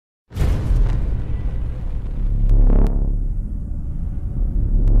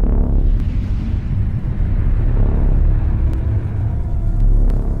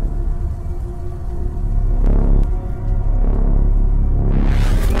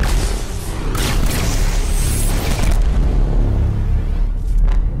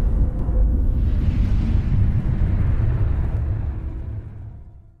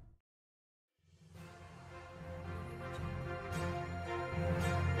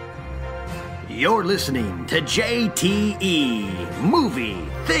You're listening to JTE Movie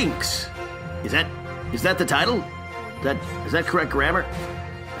Thinks. Is that the title? Is that correct grammar?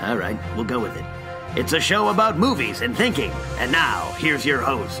 All right, we'll go with it. It's a show about movies and thinking. And now, here's your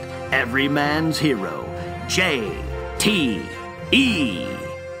host, every man's hero, JTE.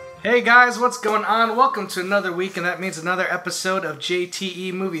 Hey guys, what's going on? Welcome to another week, and that means another episode of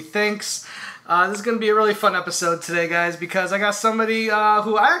JTE Movie Thinks. This is going to be a really fun episode today, guys, because I got somebody who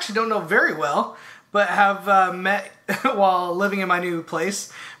I actually don't know very well, but have met while living in my new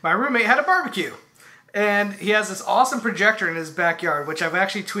place. My roommate had a barbecue, and he has this awesome projector in his backyard, which I've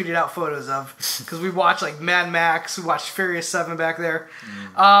actually tweeted out photos of, because we watched like Mad Max, we watched Furious 7 back there.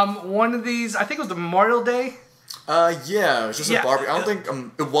 One of these, I think it was the Memorial Day. Yeah, it was just a barbecue. I don't think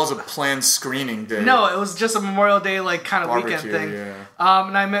it was a planned screening day. No, it was just a Memorial Day, like, kind of Barbecue, weekend thing. Yeah.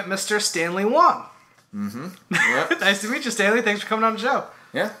 And I met Mr. Stanley Wong. Mm-hmm. Yep. Nice to meet you, Stanley. Thanks for coming on the show.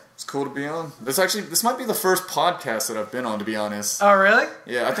 Yeah, it's cool to be on. This might be the first podcast that I've been on, to be honest. Oh, really?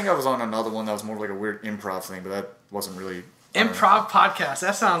 Yeah, I think I was on another one that was more like a weird improv thing, but that wasn't really... Improv podcast.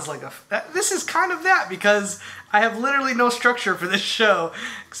 That sounds like this is kind of that, because I have literally no structure for this show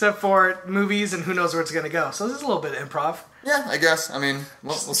except for movies and who knows where it's going to go. So this is a little bit of improv. Yeah, I guess. I mean,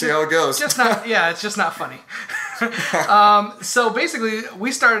 we'll see how it goes. It's just not funny. So basically,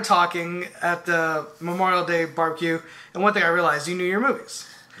 we started talking at the Memorial Day barbecue, and one thing I realized, you knew your movies.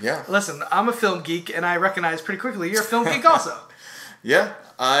 Yeah. Listen, I'm a film geek, and I recognized pretty quickly you're a film geek also. Yeah,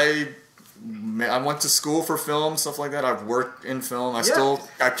 I went to school for film, stuff like that. I've worked in film. I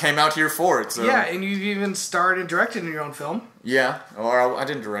came out here for it. So. Yeah, and you've even starred and directed in your own film. Yeah, or I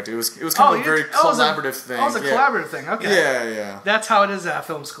didn't direct it. It was kind of a very collaborative thing. Oh, it was a collaborative thing. Okay. Yeah. That's how it is at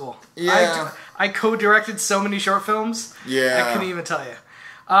film school. Yeah. I co-directed so many short films. Yeah. I couldn't even tell you.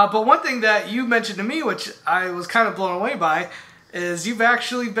 But one thing that you mentioned to me, which I was kind of blown away by, is you've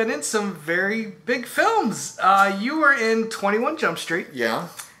actually been in some very big films. You were in 21 Jump Street. Yeah.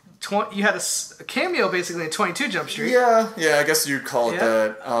 You had a cameo basically in 22 Jump Street. Yeah, I guess you'd call it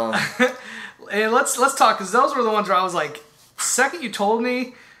that. And let's talk, because those were the ones where I was like, second you told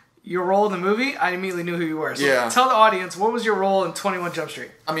me your role in the movie, I immediately knew who you were. So tell the audience, what was your role in 21 Jump Street?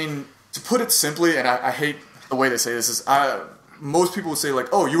 I mean, to put it simply, and I hate the way they say this, is most people would say like,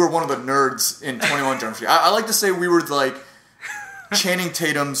 oh, you were one of the nerds in 21 Jump Street. I like to say we were like Channing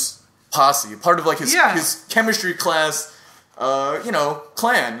Tatum's posse, part of like his chemistry class.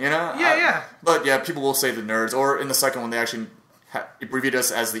 Clan, Yeah. But yeah, people will say the nerds, or in the second one, they actually abbreviate us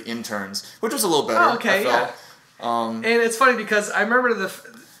as the interns, which was a little better. Oh, okay, and it's funny because I remember the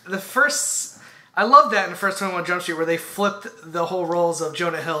first, I love that in the first 21 Jump Street where they flipped the whole roles of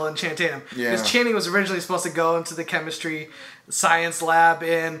Jonah Hill and Channing Tatum. Yeah. Because Channing was originally supposed to go into the chemistry science lab,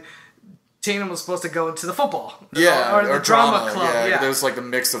 and Tatum was supposed to go into the football. Or the drama club. Yeah, there was like the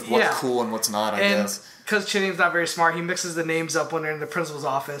mix of what's cool and what's not, I guess. Because Channing's not very smart, he mixes the names up when they're in the principal's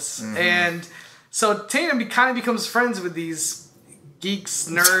office. Mm-hmm. And so Tatum kind of becomes friends with these geeks,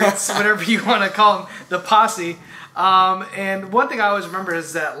 nerds, whatever you want to call them, the posse. And one thing I always remember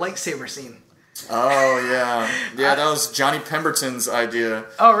is that lightsaber scene. Oh, yeah. Yeah, that was Johnny Pemberton's idea.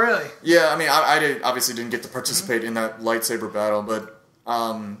 Oh, really? Yeah, I mean, I obviously didn't get to participate in that lightsaber battle, but...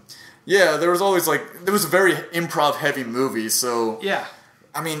 yeah, there was a very improv-heavy movie, so... Yeah.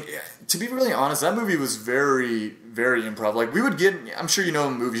 I mean, to be really honest, that movie was very, very improv. Like, we would get... I'm sure you know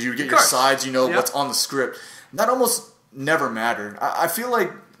in movies, you would get your sides, what's on the script. That almost never mattered. I feel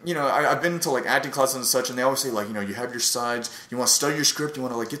like, I've been to, like, acting classes and such, and they always say, like, you have your sides, you want to study your script, you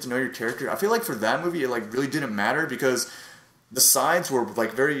want to, like, get to know your character. I feel like for that movie, it, like, really didn't matter because the sides were,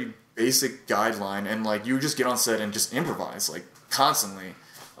 like, very basic guideline, and, like, you would just get on set and just improvise, like, constantly.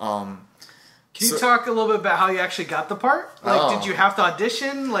 Can you talk a little bit about how you actually got the part? Like, did you have to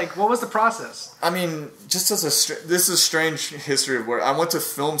audition? Like, what was the process? I mean, just as this is a strange history of where I went to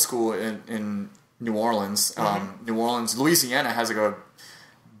film school in New Orleans. Mm-hmm. New Orleans, Louisiana has like a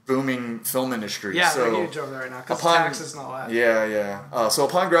booming film industry. Yeah, so they're huge over there right now because taxes and all that. Yeah. So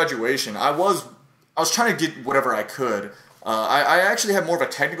upon graduation, I was trying to get whatever I could. I actually had more of a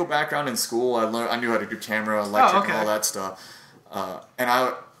technical background in school. I knew how to do camera, electric, and all that stuff.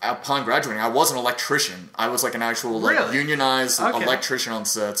 Upon graduating, I was an electrician. I was like an actual unionized electrician on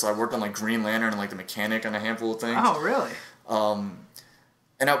set. So I worked on like Green Lantern and like the mechanic and a handful of things. Oh, really? And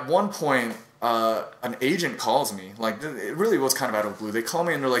at one point, an agent calls me. Like, it really was kind of out of the blue. They call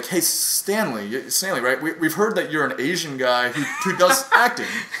me and they're like, "Hey, Stanley, right? We've heard that you're an Asian guy who does acting."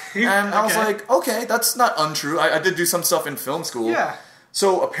 And I was like, "Okay, that's not untrue. I did do some stuff in film school." Yeah.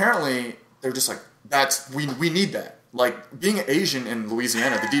 So apparently, they're just like, we need that. Like, being Asian in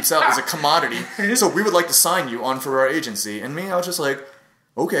Louisiana, the Deep South, is a commodity, so we would like to sign you on for our agency. And me, I was just like,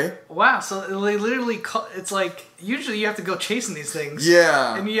 okay. Wow, so they literally call, it's like, usually you have to go chasing these things.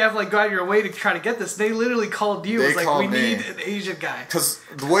 Yeah. And you have like go out of your way to try to get this. They literally called you. It's like, we need an Asian guy. Because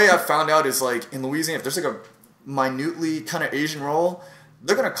the way I found out is like, in Louisiana, if there's like a minutely kind of Asian role,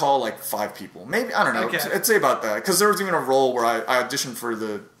 they're going to call like 5 people. Maybe, I don't know. Okay. I'd say about that. Because there was even a role where I auditioned for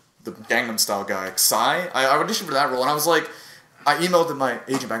the Gangnam Style guy, Psy. I auditioned for that role, and I was like, I emailed my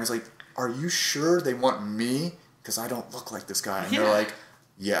agent back, and I was like, are you sure they want me? Because I don't look like this guy. And they're like,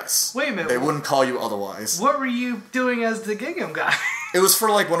 yes. Wait a minute. They wouldn't call you otherwise. What were you doing as the Gangnam guy? It was for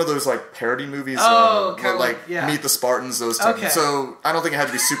like one of those like parody movies. Kind of like Meet the Spartans, those type. Okay. So I don't think it had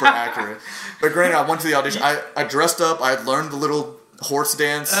to be super accurate. But granted, I went to the audition. I dressed up. I had learned the little horse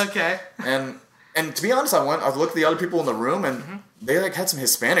dance. Okay. And to be honest, I looked at the other people in the room, and they like had some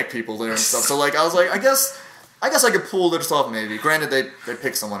Hispanic people there and stuff. So like I was like, I guess I could pull this off maybe. Granted, they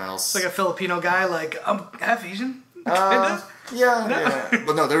picked someone else. It's like a Filipino guy, like, I'm half Asian. Yeah.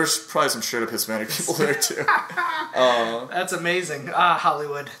 But no, there was probably some straight up Hispanic people there too. That's amazing.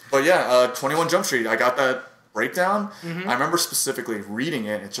 Hollywood. But yeah, 21 Jump Street, I got that breakdown. I remember specifically reading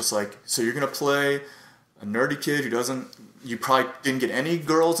it. It's just like, so you're going to play a nerdy kid who you probably didn't get any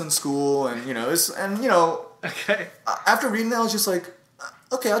girls in school, and Okay. After reading that, I was just like,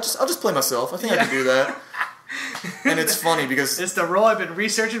 okay, I'll just play myself. I think I can do that. And it's funny because it's the role I've been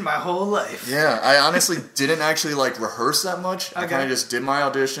researching my whole life. Yeah, I honestly didn't actually like rehearse that much. I kind of just did my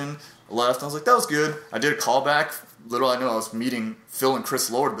audition, left. And I was like, that was good. I did a callback. Little I know, I was meeting Phil and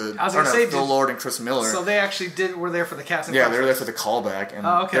Chris Lord, Phil Lord and Chris Miller. So they actually were there for the casting. Yeah, they were there for the callback,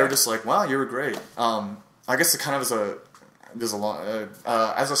 and they were just like, wow, you were great. I guess it kind of there's a lot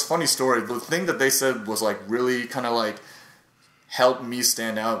as a funny story. The thing that they said was like really kind of like helped me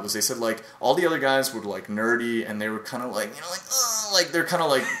stand out was they said like all the other guys were like nerdy, and they were kind of like like they're kind of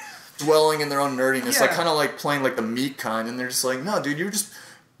like dwelling in their own nerdiness, like kind of like playing like the meek kind, and they're just like, no, dude,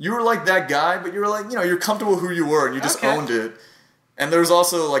 you were like that guy, but you were like, you're comfortable who you were, and you just owned it. And there was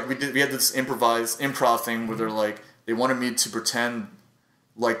also like we had this improv thing where they're like they wanted me to pretend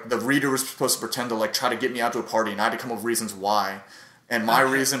like the reader was supposed to pretend to like try to get me out to a party, and I had to come up with reasons why. And my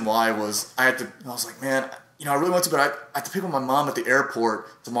reason why was I was like, man, I really want to, but I have to pick up my mom at the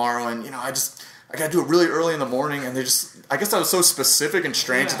airport tomorrow, and I got to do it really early in the morning, and I guess that was so specific and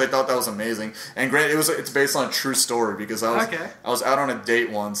strange that they thought that was amazing. And granted, it's based on a true story because I was out on a date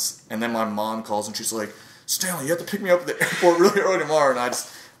once, and then my mom calls and she's like, Stanley, you have to pick me up at the airport really early tomorrow. And I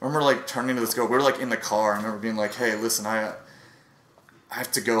remember like turning to this girl. We were like in the car. I remember being like, hey, listen, I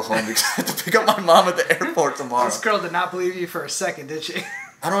have to go home because I have to pick up my mom at the airport tomorrow. This girl did not believe you for a second, did she?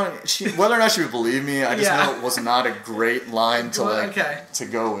 Whether or not she would believe me, I just know it was not a great line to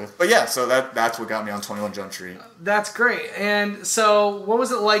go with. But yeah, so that's what got me on 21 Jump Street. That's great. And so what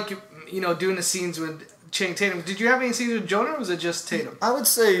was it like, doing the scenes with Channing Tatum? Did you have any scenes with Jonah, or was it just Tatum? I would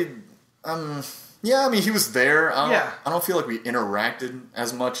say, yeah, I mean, he was there. I don't feel like we interacted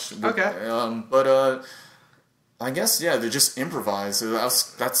as much. But I guess, they just improvised.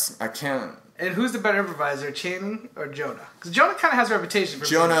 I can't... And who's the better improviser, Channing or Jonah? Because Jonah kind of has a reputation for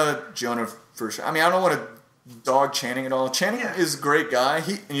Jonah for sure. I mean, I don't want to dog Channing at all. Channing is a great guy.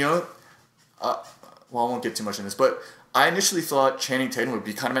 Well, I won't get too much in this, but I initially thought Channing Tatum would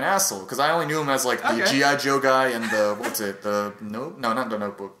be kind of an asshole because I only knew him as like the G.I. Joe guy and not the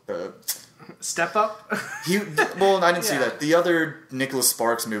Notebook, the Step Up? I didn't see that. The other Nicholas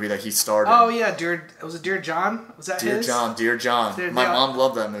Sparks movie that he starred in. Oh, yeah. Was it Dear John? Was that his? Dear John. My mom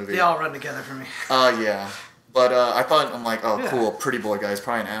loved that movie. They all run together for me. Yeah. But I'm like, cool, pretty boy guy. He's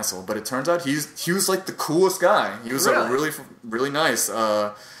probably an asshole. But it turns out he was like the coolest guy. He was like really, really nice.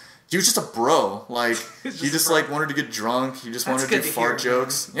 He was just a bro. Like, he just like wanted to get drunk. He just wanted to do fart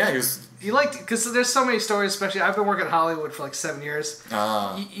jokes. Yeah, he was... You liked, because there's so many stories, especially, I've been working in Hollywood for like 7 years.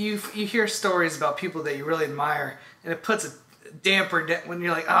 You hear stories about people that you really admire, and it puts a damper when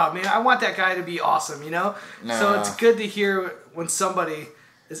you're like, oh man, I want that guy to be awesome, So it's good to hear when somebody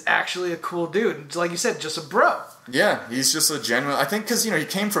is actually a cool dude. Like you said, just a bro. Yeah, he's just a genuine, I think because, he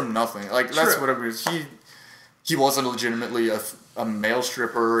came from nothing. Like, that's what it was. He wasn't legitimately a male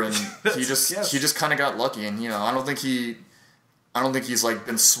stripper, and he just kind of got lucky, and, I don't think he's like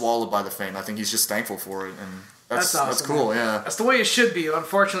been swallowed by the fame. I think he's just thankful for it, and that's awesome, that's cool. Man. Yeah, that's the way it should be.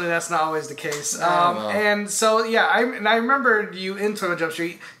 Unfortunately, that's not always the case. And so I remember you in 21 Jump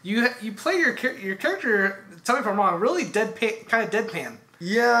Street. You play your character. Tell me if I'm wrong. Really deadpan.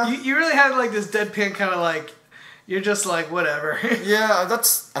 Yeah. You really had like this deadpan kind of like you're just like whatever. Yeah,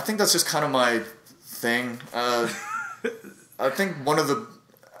 I think that's just kind of my thing. I think one of the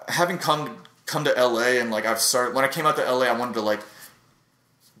having come to LA, and like when I came out to LA, I wanted to like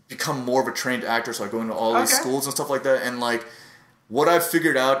become more of a trained actor, so I go into all these schools and stuff like that, and like what I've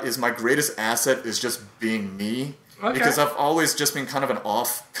figured out is my greatest asset is just being me. Okay. Because I've always just been kind of an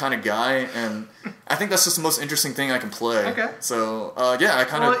off kind of guy, and I think that's just the most interesting thing I can play. Okay. So, yeah, I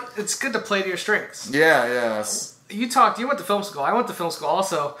kind of... Well, it's good to play to your strengths. Yeah. You went to film school. I went to film school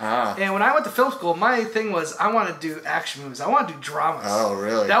also. And when I went to film school, my thing was I want to do action movies. I want to do dramas. Oh,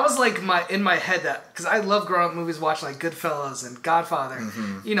 really? That was like in my head, that because I love growing up movies, watching like Goodfellas and Godfather,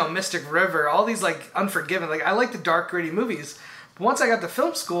 Mystic River, all these like Unforgiven. Like I like the dark, gritty movies. But once I got to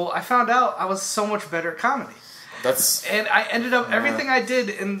film school, I found out I was so much better at comedy. And I ended up, everything I did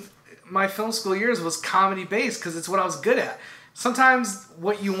in my film school years was comedy based because it's what I was good at. Sometimes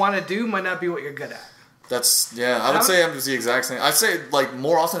what you want to do might not be what you're good at. I would say I'm just the exact same. I'd say, like,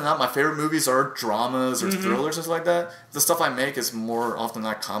 more often than not, my favorite movies are dramas or thrillers and stuff like that. The stuff I make is more often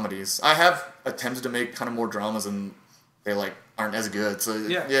than not comedies. I have attempted to make kind of more dramas, and they, like, aren't as good. So,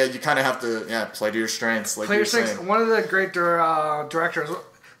 yeah you kind of have to, play to your strengths, like you're saying. One of the great directors,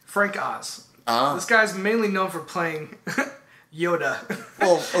 Frank Oz. This guy's mainly known for playing Yoda.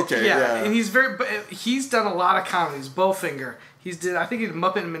 Oh, okay, yeah. And he's done a lot of comedies. Bowfinger. I think he did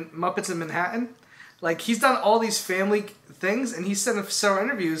Muppets in Manhattan. Like, he's done all these family things, and he said in several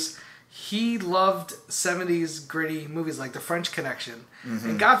interviews he loved 70s gritty movies like The French Connection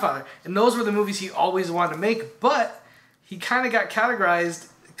and Godfather. And those were the movies he always wanted to make, but he kind of got categorized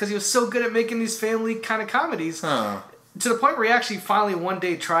because he was so good at making these family kind of comedies to the point where he actually finally one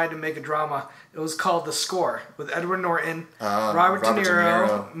day tried to make a drama. It was called The Score with Edward Norton, Robert De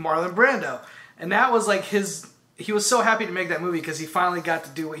Niro, Marlon Brando. And that was like he was so happy to make that movie because he finally got to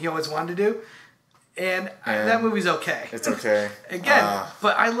do what he always wanted to do. And that movie's okay. It's okay. Again,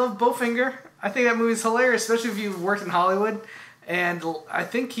 but I love Bowfinger. I think that movie's hilarious, especially if you've worked in Hollywood. And I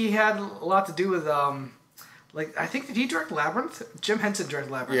think he had a lot to do with, did he direct Labyrinth? Jim Henson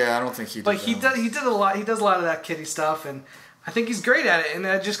directed Labyrinth. Yeah, I don't think he did. But he did a lot. He does a lot of that kiddie stuff, and I think he's great at it. And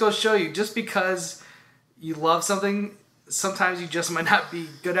that just goes to show you, just because you love something, sometimes you just might not be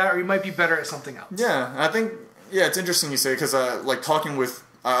good at it, or you might be better at something else. Yeah, I think, it's interesting you say, because I talk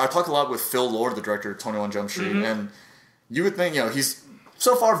a lot with Phil Lord, the director of 21 Jump Street, and you would think, he's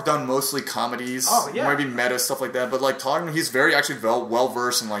so far done mostly comedies, maybe meta, stuff like that, but like talking, he's very actually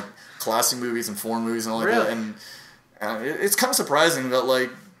well-versed in like classic movies and foreign movies and all that, and it's kind of surprising that, like,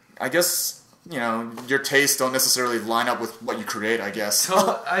 I guess, your tastes don't necessarily line up with what you create, I guess.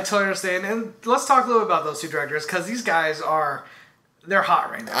 I totally understand, and let's talk a little bit about those two directors, because these guys they're hot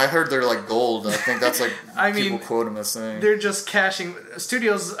right now. I heard they're like gold. I think that's like people quote them as saying. They're just cashing.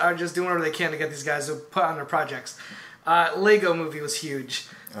 Studios are just doing whatever they can to get these guys to put on their projects. Lego Movie was huge.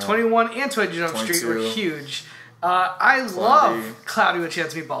 21 and 22 Jump Street were huge. I love Cloudy with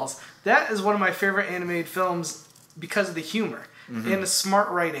Chance Meatballs. That is one of my favorite animated films because of the humor and the smart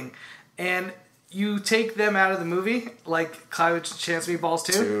writing. And you take them out of the movie, like Cloudy with Chance Meatballs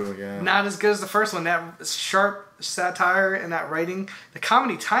 2. Not as good as the first one. That sharp satire and that writing, the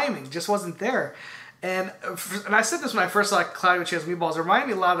comedy timing just wasn't there. And I said this when I first saw Cloudy with Chance Meatballs. It reminded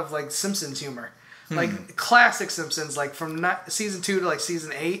me a lot of like Simpsons humor, like classic Simpsons, like from season 2 to like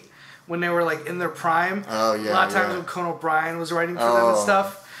season 8 when they were like in their prime. Oh yeah. A lot of times when Conan O'Brien was writing for them and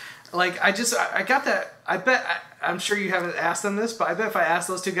stuff. Like I got that. I bet I'm sure you haven't asked them this, but I bet if I asked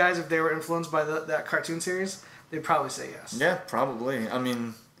those two guys if they were influenced by that cartoon series, they'd probably say yes. Yeah, probably. I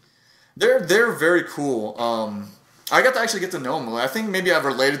mean, they're very cool. I got to actually get to know them. I think maybe I've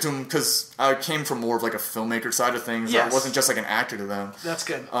related to them because I came from more of like a filmmaker side of things. Yes. I wasn't just like an actor to them. That's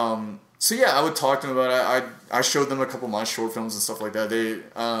good. So yeah, I would talk to them about it. I showed them a couple of my short films and stuff like that.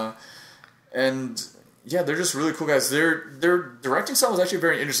 They're just really cool guys. Their directing style was actually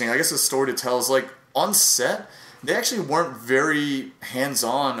very interesting. I guess the story to tell is like on set, they actually weren't very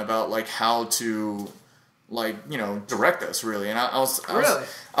hands-on about like how to direct us really. And I was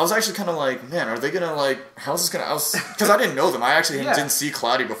actually kind of like, man, are they gonna like? How's this gonna? Because I didn't know them. I actually didn't see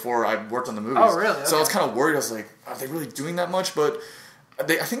Cloudy before I worked on the movies. Oh really? Okay. So I was kind of worried. I was like, are they really doing that much? But I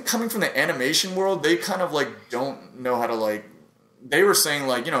think coming from the animation world, they kind of like don't know how to like. They were saying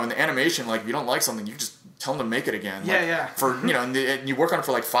like, in the animation, like if you don't like something, you just tell them to make it again. For and you work on it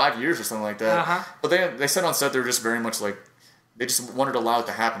for like 5 years or something like that. But they said on set they were just very much like. They just wanted to allow it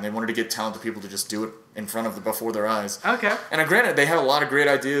to happen. They wanted to get talented people to just do it in front of before their eyes. Okay. And granted, they had a lot of great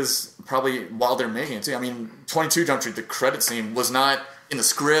ideas probably while they're making it too. I mean, 22 Jump Street, the credit scene was not in the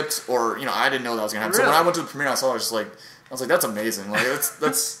script, or I didn't know that was gonna happen. Really? So when I went to the premiere, I saw it. I was like, that's amazing. Like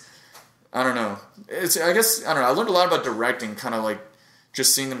that's I don't know. I guess I don't know. I learned a lot about directing, kind of like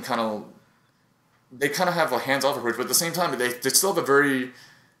just seeing them kind of. They kind of have a hands-off approach, but at the same time, they still have a very.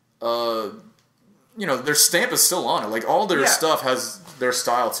 Their stamp is still on it. Like all their stuff has their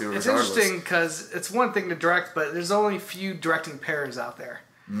style too. It's regardless. interesting because it's one thing to direct, but there's only a few directing pairs out there.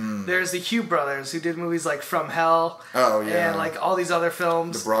 There's the Hugh brothers who did movies like From Hell. Oh, yeah. And like all these other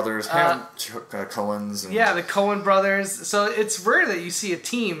films. The brothers, Coens. And... Yeah, the Coen brothers. So it's rare that you see a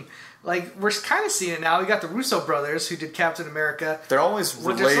team. Like, we're kind of seeing it now. We got the Russo brothers who did Captain America. They're always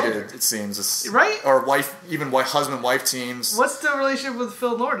related, it seems. Right? Or husband-wife teams. What's the relationship with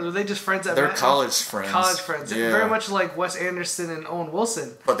Phil Lord? Are they just friends at They're college friends. College friends. Yeah. Very much like Wes Anderson and Owen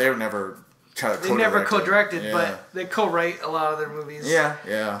Wilson. But they were never co-directed. They never co-directed, but they co-write a lot of their movies. Yeah,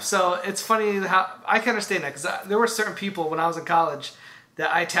 yeah. So it's funny how... I can understand that, because there were certain people when I was in college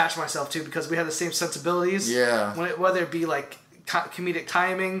that I attached myself to because we had the same sensibilities. Yeah. Whether it be like comedic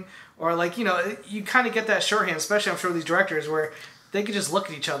timing... Or like, you know, you kind of get that shorthand, especially I'm sure these directors, where they can just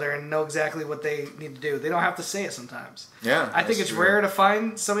look at each other and know exactly what they need to do. They don't have to say it sometimes. Yeah, I think it's rare to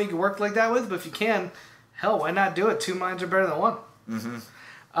find somebody you can work like that with, but if you can, hell, why not do it? Two minds are better than one. Mm-hmm.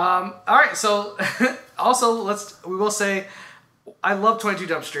 All right, so also we will say I love 22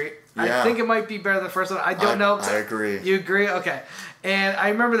 Jump Street. Yeah. I think it might be better than the first one. I don't know. I agree. You agree? Okay. And I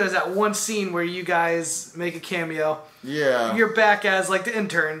remember there's that one scene where you guys make a cameo. Yeah. You're back as like the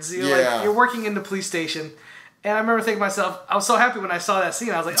interns. You're working in the police station. And I remember thinking to myself, I was so happy when I saw that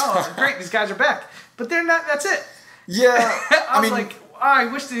scene. I was like, oh, great, these guys are back. But they're not, that's it. Yeah. I was like, I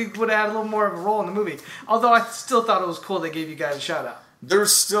wish they would have had a little more of a role in the movie. Although I still thought it was cool they gave you guys a shout out.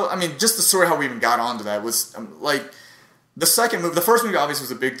 There's still, just the story how we even got onto that was like, the first movie obviously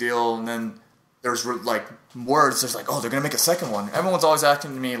was a big deal, and then there's like words, there's like, oh, they're going to make a second one. Everyone's always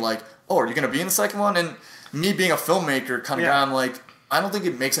asking me like, oh, are you going to be in the second one? And me being a filmmaker kind of guy, I'm like, I don't think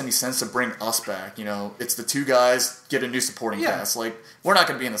it makes any sense to bring us back. You know, it's the two guys, get a new supporting cast. Like, we're not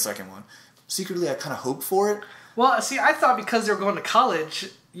going to be in the second one. Secretly, I kind of hoped for it. Well, see, I thought because they were going to college,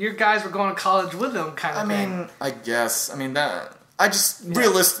 your guys were going to college with them kind of thing. I guess. Maybe I'm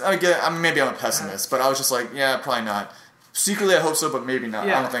a pessimist, but I was just like, yeah, probably not. Secretly, I hope so, but maybe not.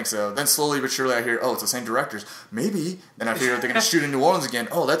 Yeah. I don't think so. Then slowly but surely, I hear, oh, it's the same directors. Maybe. Then I figure they're going to shoot in New Orleans again.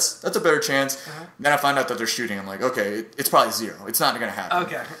 Oh, that's a better chance. Uh-huh. Then I find out that they're shooting. I'm like, okay, it's probably zero. It's not going to happen.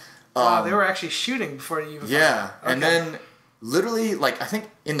 Okay. Wow, they were actually shooting before you even yeah. Okay. And then, literally, like, I think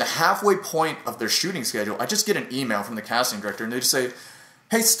in the halfway point of their shooting schedule, I just get an email from the casting director, and they just say,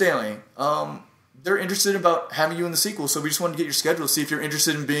 hey, Stanley, they're interested about having you in the sequel, so we just wanted to get your schedule to see if you're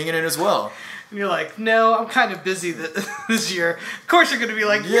interested in being in it as well. And you're like, no, I'm kind of busy this year. Of course you're going to be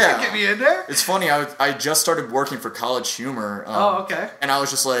like, you can get me in there. It's funny, I just started working for College Humor. Okay. And I was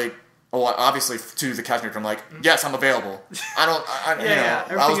just like, obviously to the casting director, I'm like, yes, I'm available.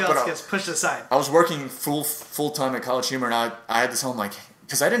 Everything else gets pushed aside. I was working full time at College Humor, and I had to tell him, like,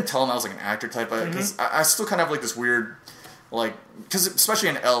 because I didn't tell him I was like an actor type, because I still kind of have like this weird... Like, because especially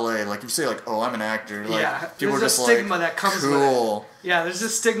in LA, like, if you say, like, oh, I'm an actor, like, people are just like, stigma that comes with it. Yeah, there's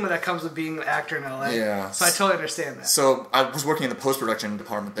this stigma that comes with being an actor in LA. Yeah. So I totally understand that. So I was working in the post-production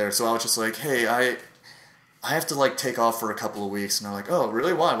department there, so I was just like, hey, I have to, like, take off for a couple of weeks. And they're like, oh,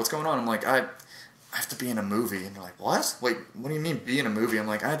 really? Why? What's going on? I'm like, I have to be in a movie. And they're like, what? Wait, what do you mean be in a movie? I'm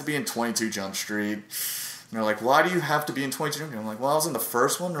like, I had to be in 22 Jump Street. And they're like, why do you have to be in 22 Jump Street? I'm like, well, I was in the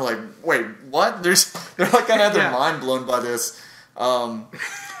first one. They're like, wait, what? They're like kind of had their mind blown by this.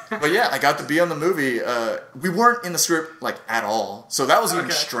 But yeah, I got to be on the movie. We weren't in the script like at all, so that was even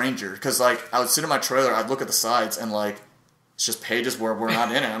stranger. Because like I would sit in my trailer, I'd look at the sides, and like it's just pages where we're not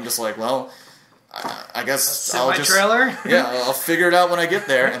in it. I'm just like, well, I guess I'll just trailer. Yeah, I'll figure it out when I get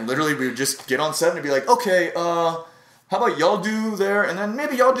there. And literally, we would just get on set and be like, okay, how about y'all do there, and then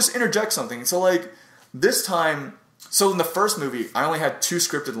maybe y'all just interject something. So like this time. So in the first movie, I only had 2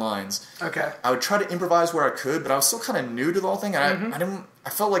 scripted lines. Okay. I would try to improvise where I could, but I was still kind of new to the whole thing, and I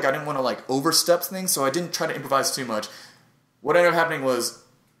felt like I didn't want to like overstep things, so I didn't try to improvise too much. What ended up happening was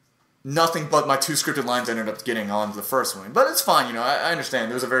nothing but my 2 scripted lines ended up getting on to the first one. But it's fine, you know, I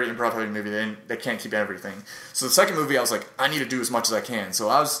understand. It was a very improv-heavy movie. They can't keep everything. So the second movie, I was like, I need to do as much as I can. So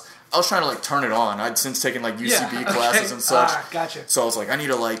I was trying to like turn it on. I'd since taken like UCB classes and such. Gotcha. So I was like, I need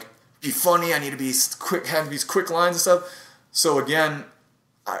to like be funny, I need to be quick, have these quick lines and stuff. So again,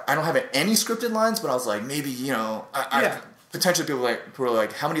 I don't have any scripted lines, but I was like, maybe, you know, potentially people who are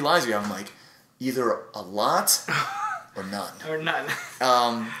like, how many lines do you have? I'm like, either a lot or none. Or none.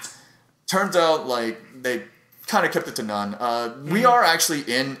 Turns out, like, they kind of kept it to none. We are actually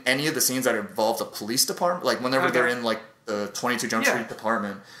in any of the scenes that involve the police department, like whenever they're in like the 22 Jump Street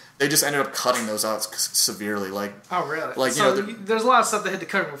department. They just ended up cutting those out severely. Like, oh, really? Like, so you know, there's a lot of stuff that hit the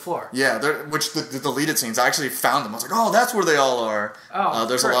cutting room floor. Yeah, which the deleted scenes, I actually found them. I was like, oh, that's where they all are. Oh,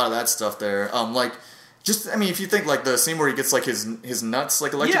 there's a lot of that stuff there. Like, just, I mean, if you think, like, the scene where he gets, like, his nuts,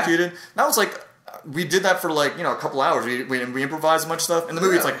 like, electrocuted, that was, like, we did that for like, a couple hours. We improvised a bunch of stuff. In the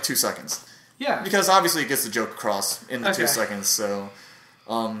movie, it's like 2 seconds. Yeah. Because obviously it gets the joke across in the 2 seconds. So,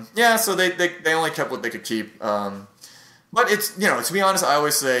 so they only kept what they could keep. But it's, to be honest, I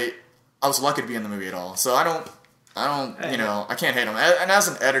always say I was lucky to be in the movie at all. So I don't, I can't hate them. And as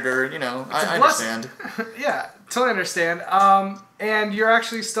an editor, I understand. Yeah, totally understand. And you're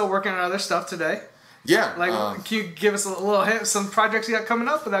actually still working on other stuff today. Yeah. Can you give us a little hint, some projects you got coming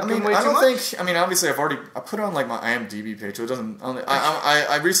up without giving away too much? Obviously I put it on like my IMDb page, so it doesn't,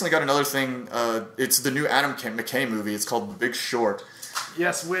 I recently got another thing, it's the new Adam McKay movie, it's called The Big Short.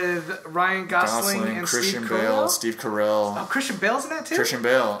 Yes, with Ryan Gosling and Christian Steve Bale, Carell. Steve Carell. Oh, Christian Bale's in that too? Christian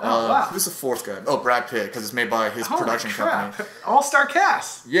Bale. Oh, wow. Who's the fourth guy? Oh, Brad Pitt, because it's made by his production company. All-star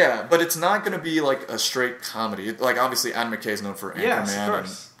cast. Yeah, but it's not going to be like a straight comedy. Like, obviously, Adam McKay is known for Anchorman and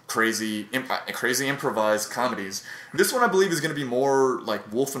crazy improvised comedies. This one, I believe, is going to be more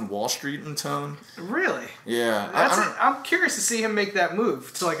like Wolf and Wall Street in tone. Really? Yeah. I'm curious to see him make that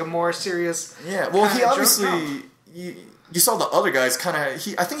move to like a more serious. Yeah. Well, he obviously. You saw the other guys kind of.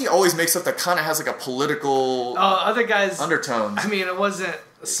 I think he always makes stuff that kind of has like a political. Other guys undertones. I mean, it wasn't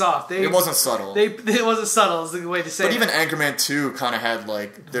soft. It wasn't subtle. It wasn't subtle. Is the way to say. But even Anchorman 2 kind of had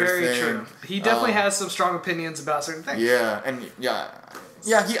like their Very thing. true. He definitely has some strong opinions about certain things. Yeah, and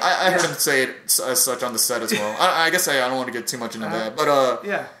I heard him say it as such on the set as well. I guess I don't want to get too much into that, but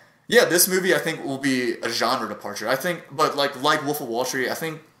yeah, this movie I think will be a genre departure. I think, but like Wolf of Wall Street, I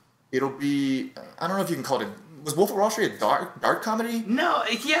think it'll be. I don't know if you can call it. Was Wolf of Wall Street a dark comedy? No,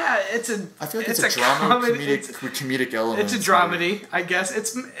 yeah, it's a. I feel like it's a drama comedic element. It's a dramedy, I guess.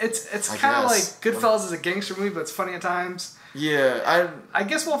 It's kind of like Goodfellas is a gangster movie, but it's funny at times. Yeah, I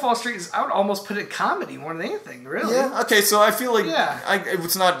guess Wolf of Wall Street is. I would almost put it comedy more than anything, really. Yeah. Okay, so I feel like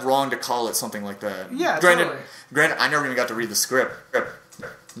it's not wrong to call it something like that. Yeah. Granted, I never even got to read the script.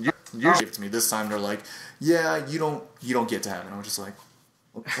 You gave it to me this time. They're like, yeah, you don't get to have it. I'm just like.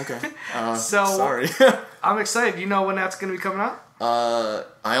 Okay. So sorry. I'm excited. You know when that's going to be coming out?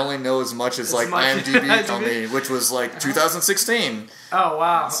 I only know as much as IMDb told me, which was like 2016. Oh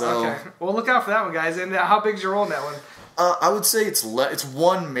wow. So, okay. Well, look out for that one, guys. And how big's your role in that one? I would say it's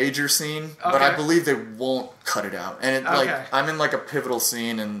one major scene, but I believe they won't cut it out. And I'm in like a pivotal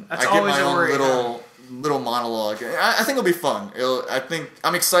scene, and that's I get my own little monologue. I think it'll be fun.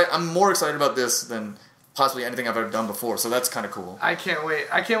 I'm excited. I'm more excited about this than possibly anything I've ever done before, so that's kind of cool. I can't wait.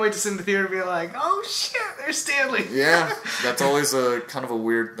 I can't wait to sit in the theater and be like, oh shit, there's Stanley. Yeah, that's always a kind of a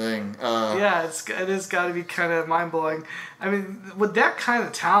weird thing. Yeah, it has got to be kind of mind-blowing. I mean, with that kind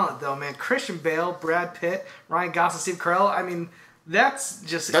of talent, though, man, Christian Bale, Brad Pitt, Ryan Gosling, Steve Carell, I mean, that's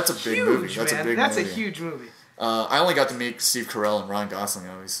a big movie. That's a huge movie. I only got to meet Steve Carell and Ryan Gosling,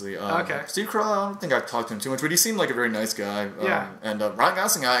 obviously. Okay. Steve Carell, I don't think I've talked to him too much, but he seemed like a very nice guy. And Ryan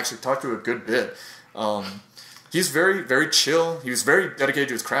Gosling, I actually talked to a good bit. He's very, very chill. He was very dedicated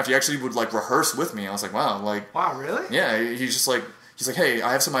to his craft. He actually would like rehearse with me. I was like, wow, really? Yeah. He's like, hey,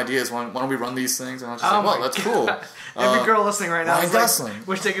 I have some ideas. Why don't we run these things? And I was just like, wow, that's cool. Every girl listening right now Ryan Gosling. Like,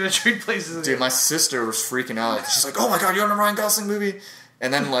 wish they could have treated places. Dude, my sister was freaking out. She's like, oh my god, you're in a Ryan Gosling movie?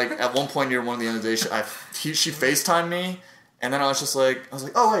 And then like at one point near one of the end of the day, she FaceTimed me. And then I was like,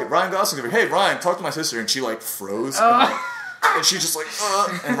 oh wait, Ryan Gosling's over here. Hey Ryan, talk to my sister. And she like froze. And she's just like,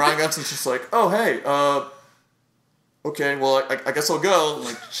 and Ryan Gosling's just like, oh hey, okay, well I guess I'll go.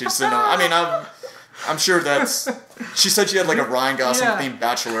 Like she just didn't know. I mean, I'm sure that's. She said she had like a Ryan Gosling themed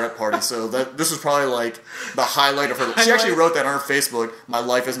bachelorette party, so this was probably like the highlight of her. She actually wrote that on her Facebook. My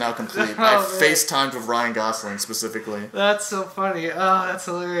life is now complete. I FaceTimed with Ryan Gosling specifically. That's so funny. Oh, that's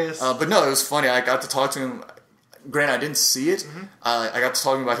hilarious. But no, it was funny. I got to talk to him. Granted, I didn't see it. Mm-hmm. I got to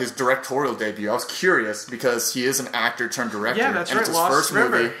talk about his directorial debut. I was curious because he is an actor turned director. Yeah, that's right. It's his Lost first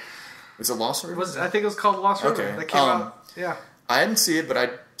River. movie. Is it Lost River? I think it was called Lost River. Okay. That came out. Yeah. I didn't see it, but I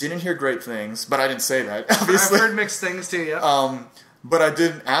didn't hear great things. But I didn't say that, obviously. I've heard mixed things too, yeah. But I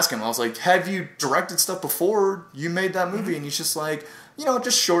did ask him. I was like, have you directed stuff before you made that movie? Mm-hmm. And he's just like,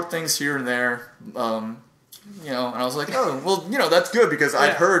 just short things here and there. And I was like, oh, well, that's good because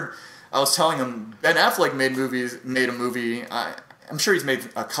I'd heard... I was telling him Ben Affleck made a movie. I'm sure he's made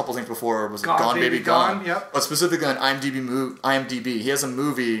a couple things before. Was it Gone Baby Gone? Yep. But specifically on IMDb, he has a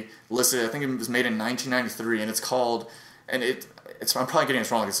movie listed. I think it was made in 1993, and it's called. And it's. I'm probably getting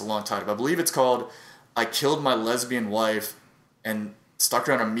this wrong. It's a long title, but I believe it's called "I Killed My Lesbian Wife and Stuck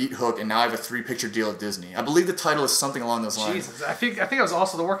Her on a Meat Hook, and Now I Have a 3-Picture Deal at Disney." I believe the title is something along those lines. Jesus, I think it was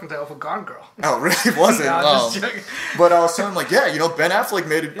also the working title for Gone Girl. Oh, really? Was it? No, just joking. But I was telling him, like, Ben Affleck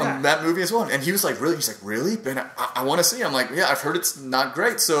made that movie as well. And he was like, really? He's like, really? Ben, I want to see it. I'm like, yeah, I've heard it's not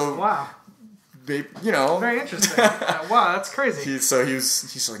great. So, wow. you know. Very interesting. Wow, that's crazy. He's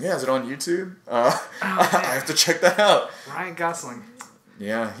like, yeah, is it on YouTube? I have to check that out. Ryan Gosling.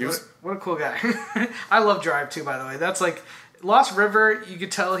 Yeah, What a cool guy. I love Drive too, by the way. That's like Lost River. You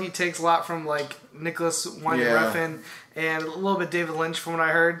could tell he takes a lot from like Nicholas Winding Refn and a little bit David Lynch from what I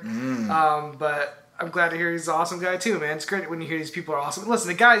heard. But I'm glad to hear he's an awesome guy too, man. It's great when you hear these people are awesome. Listen,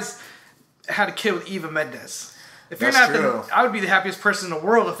 the guy's had a kid with Eva Mendes. If you're not, I would be the happiest person in the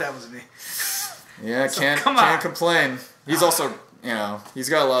world if that was me. Yeah, so, can't complain. He's also, you know, he's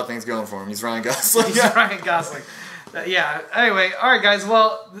got a lot of things going for him. He's Ryan Gosling. He's Ryan Gosling. Yeah. Anyway, all right, guys.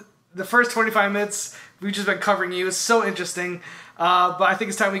 Well, the first 25 minutes we've just been covering you. It's so interesting. But I think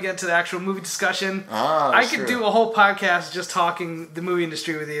it's time we get into the actual movie discussion. I could do a whole podcast just talking the movie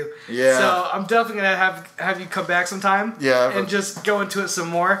industry with you. Yeah. So I'm definitely gonna have you come back sometime. Yeah. And just go into it some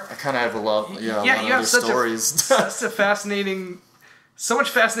more. I kind of have a lot. Yeah. You have such stories. Such a fascinating, so much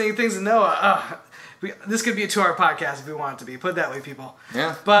fascinating things to know. This could be a 2-hour podcast if we want it to be. Put it that way, people.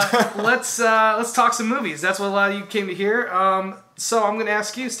 Yeah. But let's talk some movies. That's what a lot of you came to hear. So I'm going to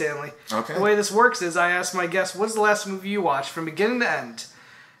ask you, Stanley. Okay. The way this works is I ask my guests, what's the last movie you watched from beginning to end?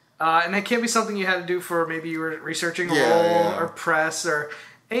 And it can't be something you had to do for maybe you were researching a role or press or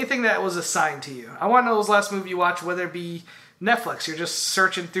anything that was assigned to you. I want to know the last movie you watched, whether it be Netflix, you're just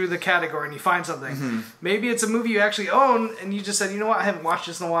searching through the category and you find something. Mm-hmm. Maybe it's a movie you actually own and you just said, you know what, I haven't watched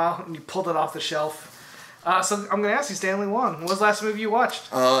this in a while, and you pulled it off the shelf. So I'm going to ask you, Stanley Wong, what was the last movie you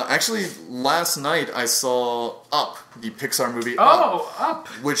watched? Actually, last night I saw Up, the Pixar movie Up.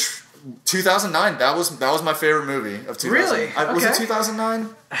 Which, 2009, that was my favorite movie of 2000. Really? Okay. Was it 2009?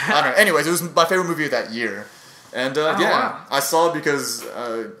 I don't know. Anyways, it was my favorite movie of that year. And wow. I saw it because,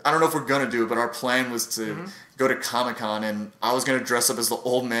 I don't know if we're going to do it, but our plan was to go to Comic-Con, and I was going to dress up as the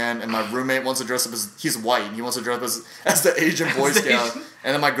old man, and my roommate wants to dress up as, he's white, and he wants to dress up as the Asian Boy Scout,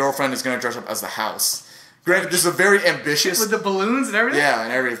 and then my girlfriend is going to dress up as the house. Granted, this is a very ambitious... With the balloons and everything? Yeah,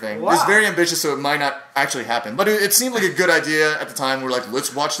 and everything. Wow. It's very ambitious, so it might not actually happen. But it seemed like a good idea at the time. We're like,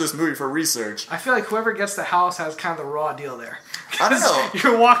 let's watch this movie for research. I feel like whoever gets the house has kind of the raw deal there. I don't know.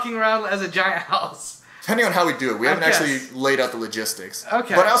 You're walking around as a giant house. Depending on how we do it. We haven't actually laid out the logistics.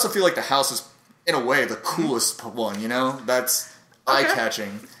 Okay. But I also feel like the house is, in a way, the coolest one, you know? That's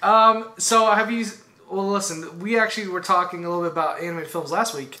eye-catching. So have you... Well, listen, we actually were talking a little bit about animated films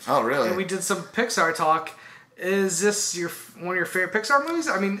last week. Oh, really? And we did some Pixar talk. Is this one of your favorite Pixar movies?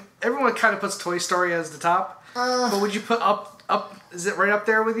 I mean, everyone kind of puts Toy Story as the top. But would you put Up, is it right up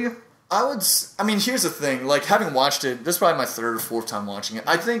there with you? I mean, here's the thing. Like, having watched it, this is probably my 3rd or 4th time watching it.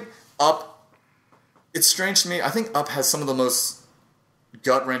 I think Up, it's strange to me. I think Up has some of the most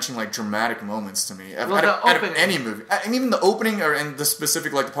gut-wrenching, like, dramatic moments to me. Out of any movie. And even the opening, and the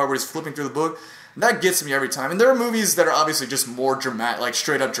specific, like, the part where he's flipping through the book, that gets me every time. And there are movies that are obviously just more dramatic, like,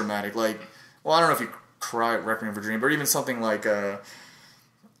 straight-up dramatic. Like, well, I don't know if you cry at Requiem for a Dream, but even something like, I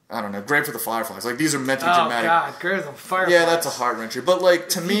don't know, Grave for the Fireflies. Like, these are meant to be dramatic. Oh, God, Grave for the Fireflies. Yeah, that's a heart-wrencher. But, like,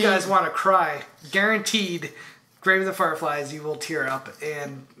 to me... If you guys want to cry, guaranteed, Grave of the Fireflies, you will tear up,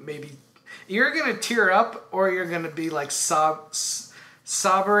 and maybe... You're going to tear up, or you're going to be, like, sobbering,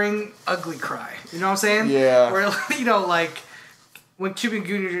 ugly cry. You know what I'm saying? Yeah. Where, you know, like, when Cuban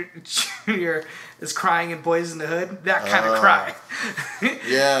Jr. is crying in Boys in the Hood, that kind of cry.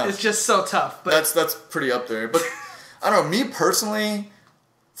 Yeah. It's just so tough. But that's pretty up there. But, I don't know, me personally...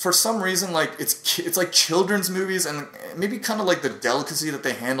 For some reason, like, it's like children's movies, and maybe kind of like the delicacy that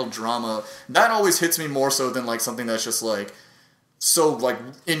they handle drama, that always hits me more so than, like, something that's just, like, so, like,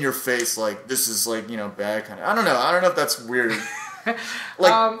 in your face, like, this is, like, you know, bad kind of... I don't know if that's weird.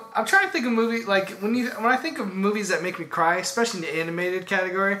 Like, I'm trying to think of movies, like, when I think of movies that make me cry, especially in the animated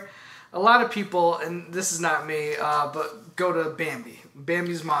category, a lot of people, and this is not me, but go to Bambi.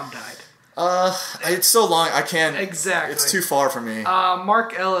 Bambi's mom died. It's so long, I can't... Exactly. It's too far for me.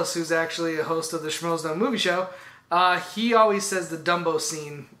 Mark Ellis, who's actually a host of the Schmoes Know Movie Show, he always says the Dumbo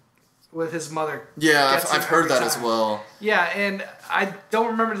scene with his mother. Yeah, I've heard that as well. Yeah, and I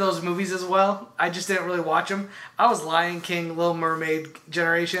don't remember those movies as well. I just didn't really watch them. I was Lion King, Little Mermaid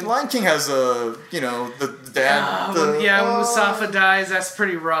generation. Lion King has the dad. When Mustafa dies, that's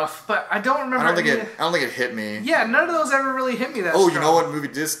pretty rough. But I don't remember. I don't think it hit me. Yeah, none of those ever really hit me that strong. You know what movie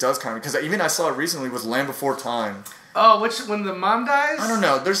this does kind of, because even I saw it recently with Land Before Time. Oh, when the mom dies? I don't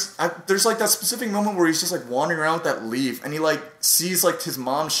know. There's like that specific moment where he's just like wandering around with that leaf, and he like sees like his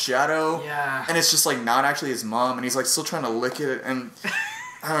mom's shadow. Yeah. And it's just like not actually his mom, and he's like still trying to lick it, and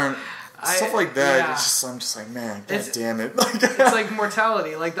I don't know. Stuff like that. Yeah. I'm just like, man, god damn it. It's like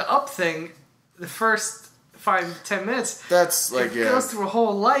mortality. Like the Up thing, the first 5-10 minutes. That's like, it goes through a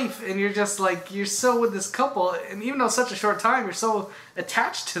whole life, and you're just like, you're so with this couple, and even though it's such a short time, you're so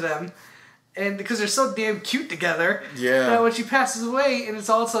attached to them. And because they're so damn cute together, that when she passes away, and it's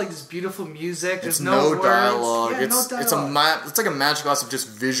all to like this beautiful music. There's no words. dialogue. Yeah, it's no dialogue. It's like a masterclass of just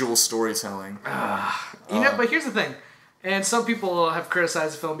visual storytelling. But here's the thing, and some people have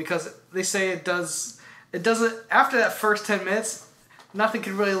criticized the film because they say it doesn't. After that first 10 minutes, nothing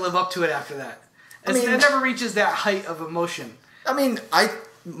can really live up to it after that. It never reaches that height of emotion. I mean,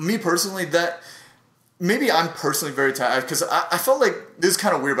 me personally, that. Maybe I'm personally very tired because I felt like this is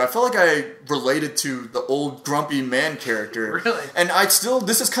kind of weird, but I felt like I related to the old grumpy man character. Really? And I still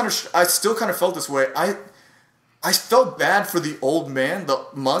kind of felt this way. I felt bad for the old man, the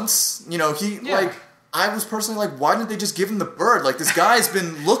Months. You know, I was personally like, why didn't they just give him the bird? Like, this guy's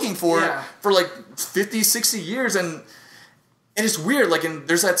been looking for it for like 50, 60 years, and it's weird. Like,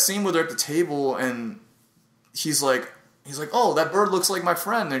 there's that scene where they're at the table, and he's like, oh, that bird looks like my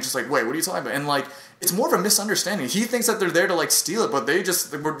friend. And they're just like, wait, what are you talking about? And like, it's more of a misunderstanding. He thinks that they're there to like steal it, but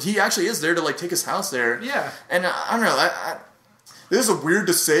he actually is there to like take his house there. Yeah. And I don't know. This is weird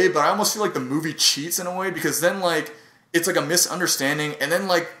to say, but I almost feel like the movie cheats in a way because then like it's like a misunderstanding, and then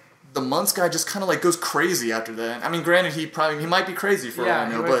like the Months guy just kind of like goes crazy after that. I mean, granted, he might be crazy for all I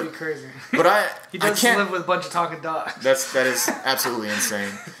know, he might be crazy. But he does live with a bunch of talking dogs. That is absolutely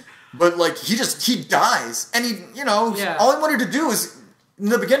insane. But like he dies, and all he wanted to do is. In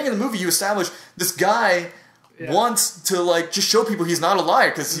the beginning of the movie, you establish this guy wants to like just show people he's not a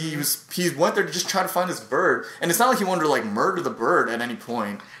liar because he went there to just try to find his bird, and it's not like he wanted to like murder the bird at any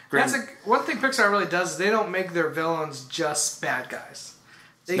point. That's one thing Pixar really does. Is they don't make their villains just bad guys.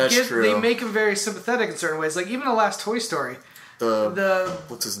 That's true. They make them very sympathetic in certain ways. Like even the last Toy Story, the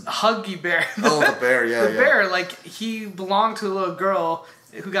what's his name? Huggy Bear. Oh, the bear, yeah, the bear. Like he belonged to a little girl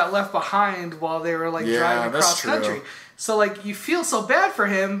who got left behind while they were like driving across country. So, like, you feel so bad for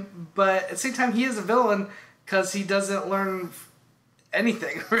him, but at the same time, he is a villain because he doesn't learn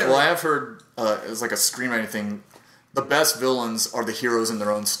anything, really. Well, I have heard, it's like a screenwriting thing, the best villains are the heroes in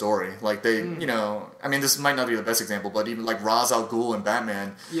their own story. Like, they, I mean, this might not be the best example, but even, like, Ra's al Ghul in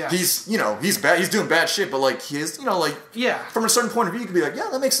Batman, he's bad, he's doing bad shit, but, like, he is, from a certain point of view, you could be like, yeah,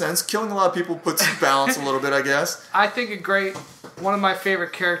 that makes sense. Killing a lot of people puts balance a little bit, I guess. I think one of my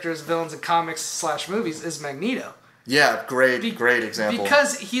favorite characters, villains in comics / movies is Magneto. Yeah, great example.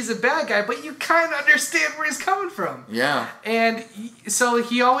 Because he's a bad guy, but you kind of understand where he's coming from. Yeah. And so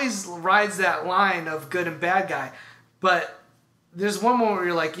he always rides that line of good and bad guy. But there's one moment where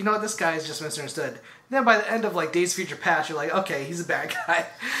you're like, you know what, this guy is just misunderstood. And then by the end of like Days of Future Past, you're like, okay, he's a bad guy.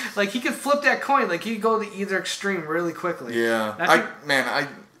 Like he could flip that coin. Like he could go to either extreme really quickly. Yeah.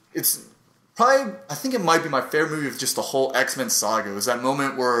 It's probably, I think it might be my favorite movie of just the whole X-Men saga. It was that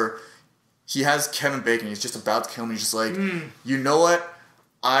moment where he has Kevin Bacon. He's just about to kill him. He's just like, you know what?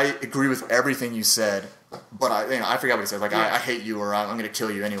 I agree with everything you said, but I forgot what he said. Like, I hate you, or I'm going to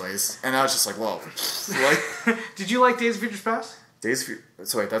kill you anyways. And I was just like, whoa. Like, did you like Days of Future Past? Days of Future.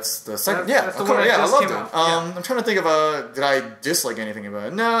 Sorry, that's the second. That's the one that just I loved came it. out. I'm trying to think of did I dislike anything about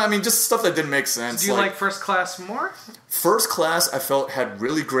it? No, I mean just stuff that didn't make sense. Did you like First Class more? First Class, I felt had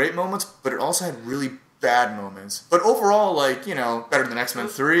really great moments, but it also had really bad moments. But overall, like, better than X-Men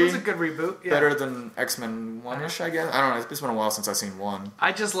 3. It was a good reboot. Yeah. Better than X-Men 1-ish, I guess. I don't know. It's been a while since I've seen 1.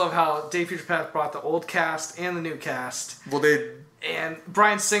 I just love how Days of Future Past brought the old cast and the new cast. Well, And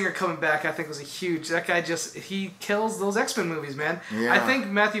Bryan Singer coming back, I think, was a huge... That guy he kills those X-Men movies, man. Yeah. I think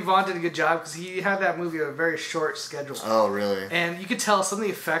Matthew Vaughn did a good job because he had that movie on a very short schedule. Oh, really? And you could tell some of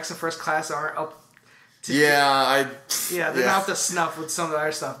the effects in First Class aren't up to... they're not up to snuff with some of the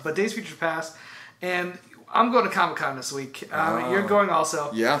other stuff. But Days of Future Past, and I'm going to Comic-Con this week. You're going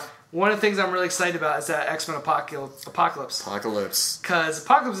also. Yeah. One of the things I'm really excited about is that X-Men Apocalypse. Because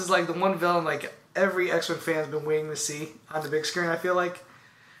Apocalypse is like the one villain like every X-Men fan's been waiting to see on the big screen, I feel like.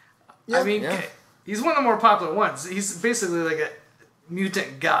 Yeah, I mean, he's one of the more popular ones. He's basically like a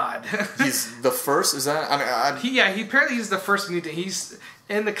mutant god. He's the first? Is that? He apparently he's the first mutant. He's...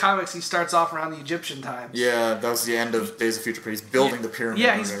 In the comics, he starts off around the Egyptian times. Yeah, that was the end of Days of Future Past. He's building the pyramid.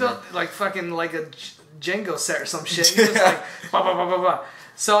 Yeah, he's built like fucking like a Django set or some shit. He was like, blah, blah, blah, blah, blah.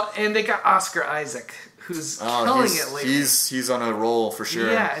 So, and they got Oscar Isaac, who's killing it lately. He's on a roll for sure.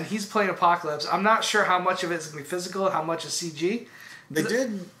 Yeah, and he's playing Apocalypse. I'm not sure how much of it's going to be physical and how much is CG. They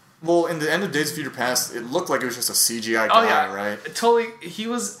did... Well, in the end of Days of Future Past, it looked like it was just a CGI guy, right? Totally. He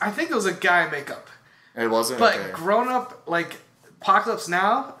was... I think it was a guy in makeup. It wasn't? But okay. Grown up, like... Apocalypse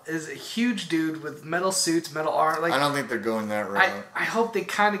Now is a huge dude with metal suits, metal armor. Like, I don't think they're going that route. I hope they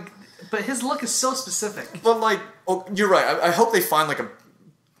kind of... But his look is so specific. But, like... Oh, you're right. I hope they find,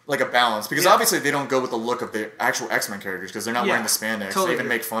 like a balance. Because obviously they don't go with the look of the actual X-Men characters because they're not wearing the spandex. Totally. They even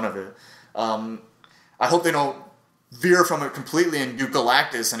make fun of it. I hope they don't veer from it completely and do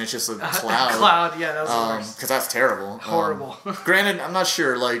Galactus, and it's just a cloud. Cloud, yeah, that was the worst. Because that's terrible. Horrible. Granted, I'm not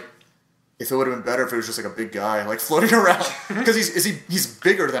sure, like, if it would have been better if it was just like a big guy, like, floating around. Because he's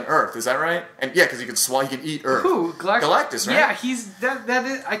bigger than Earth, is that right? And yeah, because he can eat Earth. Who? Galactus, right? Yeah, he's that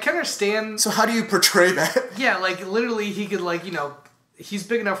is, I can understand. So how do you portray that? Yeah, like literally he could, like, he's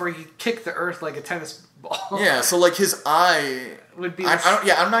big enough where he could kick the Earth like a tennis ball. Yeah, so like his eye would be.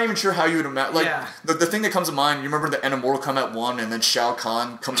 I'm not even sure how you would imagine. Like the thing that comes to mind. You remember the end of Mortal Kombat 1, and then Shao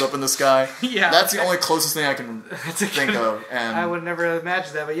Kahn comes up in the sky. Yeah, that's the only closest thing I can think of. And I would never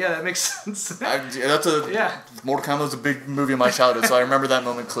imagine that, but yeah, that makes sense. Mortal Kombat was a big movie in my childhood, so I remember that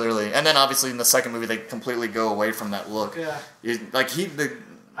moment clearly. And then obviously in the second movie, they completely go away from that look. Yeah,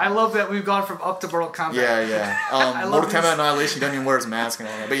 I love that we've gone from up to Mortal Kombat. Yeah. Mortal Kombat Annihilation, he doesn't even wear his mask and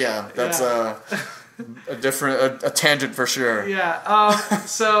all that. But yeah, that's a tangent for sure. Yeah.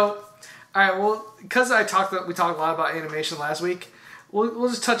 So, all right. Well, because we talked a lot about animation last week, we'll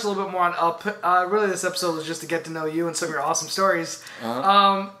just touch a little bit more on Up. Really, this episode was just to get to know you and some of your awesome stories.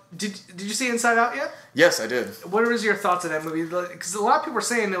 Did you see Inside Out yet? Yes, I did. What was your thoughts of that movie? Because a lot of people were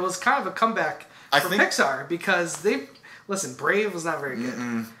saying it was kind of a comeback for Pixar because they. Listen, Brave was not very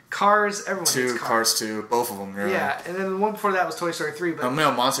good. Cars, everyone hates Cars 2, both of them. Really. Yeah, and then the one before that was Toy Story 3. But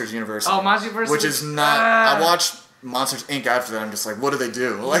Monsters University. Oh, Monsters University, which is not. I watched Monsters Inc. after that. I'm just like, what do they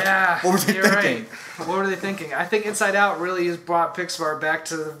do? Like, what were they thinking? Right. What were they thinking? I think Inside Out really has brought Pixar back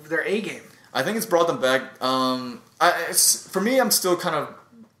to their A game. I think it's brought them back. For me, I'm still kind of.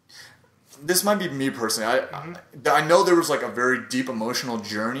 This might be me personally. I know there was like a very deep emotional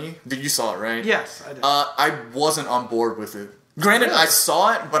journey. You saw it, right? Yes, I did. I wasn't on board with it. Granted, really? I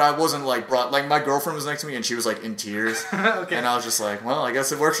saw it, but I wasn't like brought. Like my girlfriend was next to me, and she was like in tears. Okay. And I was just like, well, I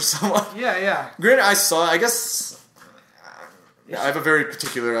guess it works for someone. Yeah. Granted, I saw it. I guess. I have a very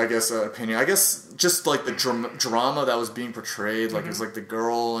particular, opinion. I guess just like the drama that was being portrayed, like it was like the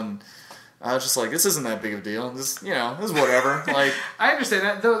girl and. I was just like, this isn't that big of a deal. This, this is whatever. Like, I understand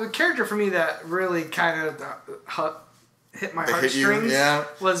that. The character for me that really kind of hit my heartstrings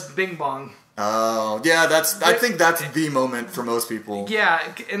was Bing Bong. Oh, yeah, I think that's the moment for most people. Yeah,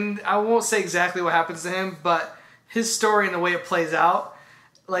 and I won't say exactly what happens to him, but his story and the way it plays out,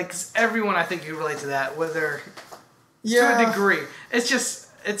 like, everyone I think can relate to that, whether to a degree. It's just,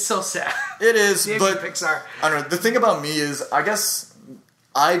 it's so sad. It is, but Pixar. I don't know. The thing about me is, I guess...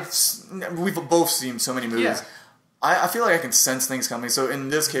 we've both seen so many movies. Yeah. I feel like I can sense things coming. So in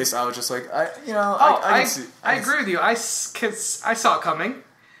this case, I was just like, I agree with you. I saw it coming,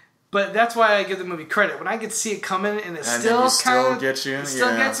 but that's why I give the movie credit. When I get to see it coming and it still gets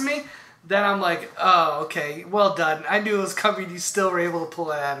me, then I'm like, oh, okay, well done. I knew it was coming. You still were able to pull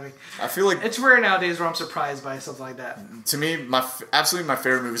that out of me. I feel like it's rare nowadays where I'm surprised by something like that. To me, absolutely my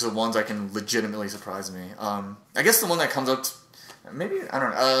favorite movies are the ones that can legitimately surprise me. I guess the one that comes up. Maybe, I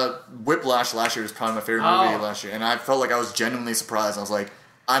don't know. Whiplash last year was probably my favorite movie last year. And I felt like I was genuinely surprised. I was like,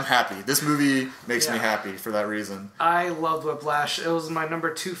 I'm happy. This movie makes me happy for that reason. I loved Whiplash. It was my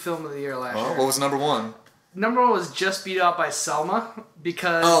number 2 film of the year last year. What was number 1? Number 1 was just beat out by Selma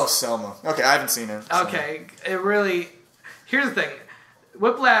because... Oh, Selma. Okay, I haven't seen it. So. Okay, it really... Here's the thing.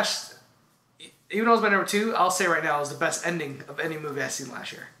 Whiplash, even though it was my number 2, I'll say right now it was the best ending of any movie I've seen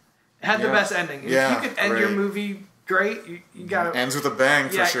last year. It had the best ending. If you could end your movie... great, you got it. Ends with a bang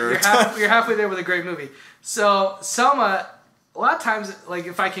for sure. You're halfway there with a great movie. So Selma, a lot of times, like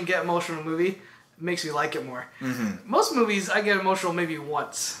if I can get emotional in a movie, it makes me like it more. Mm-hmm. Most movies, I get emotional maybe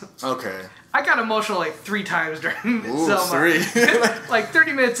once. Okay. I got emotional like 3 times during Selma. 3. Like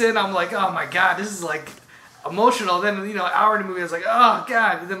 30 minutes in, I'm like, oh my god, this is like emotional. Then an hour in the movie, I was like, oh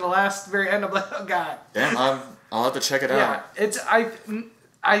god. And then the last very end, I'm like, oh god. Damn, I'll have to check it out. Yeah,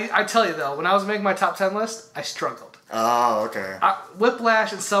 I tell you though, when I was making my top 10 list, I struggled. Oh, okay.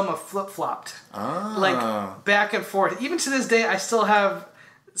 Whiplash and Selma flip-flopped. Oh. Like, back and forth. Even to this day, I still have...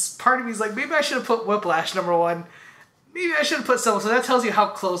 Part of me is like, maybe I should have put Whiplash number 1. Maybe I should have put Selma. So that tells you how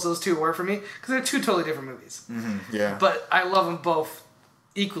close those two were for me. Because they're 2 totally different movies. Mm-hmm, yeah. But I love them both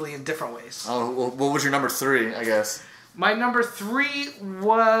equally in different ways. Oh, well, what was your number 3, I guess? My number 3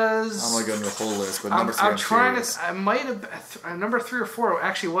 was... I'm going to go into the whole list, but number 3 I'm trying to... I might have... Number 3 or 4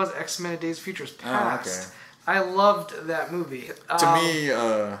 actually was X-Men: A Days of Future Past. Oh, okay. I loved that movie. To me,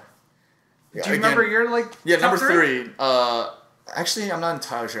 do you remember your number 3? Actually, I'm not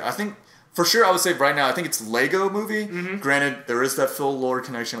entirely sure. I think for sure I would say right now I think it's Lego Movie. Mm-hmm. Granted, there is that Phil Lord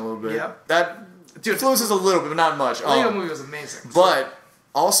connection a little bit. Yep. That influences a little bit, but not much. Lego Movie was amazing. But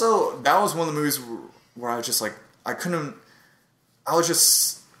also that was one of the movies where I was just like I just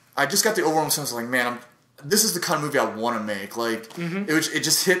got the overwhelming sense of like, man, this is the kind of movie I want to make. Like it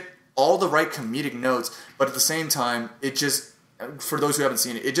just hit all the right comedic notes, but at the same time, it just, for those who haven't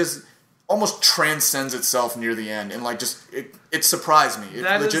seen it, it just almost transcends itself near the end, and like just it surprised me. It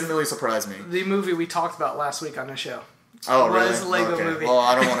legitimately surprised me. The movie we talked about last week on the show. Oh, really? Was a Lego movie. Well,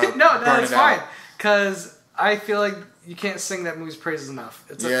 I don't want to. No, that's fine. Because I feel like you can't sing that movie's praises enough.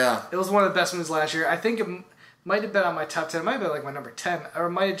 It was one of the best movies last year. I think it might have been on my top 10. It might have been like my number 10, or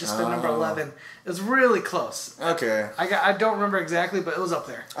it might have just been number 11. It was really close. Okay. I don't remember exactly, but it was up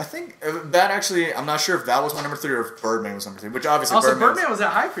there. I think that actually, I'm not sure if that was my number 3 or if Birdman was number 3, which obviously also, Birdman was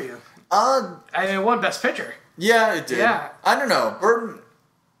that high for you. I mean, it won Best Picture. Yeah, it did. Yeah. I don't know.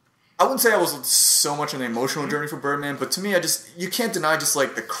 I wouldn't say I was so much on the emotional journey for Birdman, but to me, you can't deny just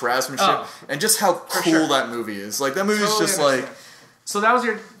like the craftsmanship and just how cool that movie is. Like that movie is just like. So that was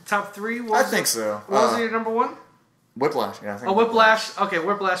your top 3? I think so. What was your number 1? Whiplash. Yeah. I think Whiplash. Okay,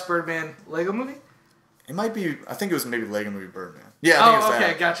 Whiplash, Birdman, Lego Movie. It might be. I think it was maybe Lego Movie, Birdman. Yeah. I think it's okay,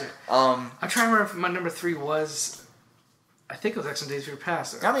 that. Gotcha. I'm trying to remember if my number 3 was. I think it was X Men Days of Future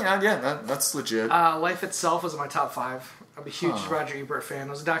Past. I mean, that's legit. Life Itself was in my top 5. I'm a huge Roger Ebert fan.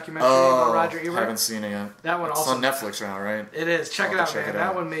 It was a documentary about Roger Ebert. I haven't seen it yet. That one it's also on Netflix now, right? It is. Check it out, man.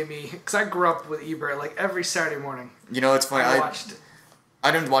 That one made me, because I grew up with Ebert like every Saturday morning. You know, it's funny.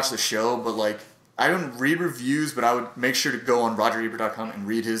 I didn't watch the show, but like I didn't read reviews, but I would make sure to go on RogerEbert.com and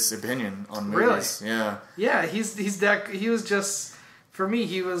read his opinion on movies. Really? Yeah. Yeah, he was just, for me,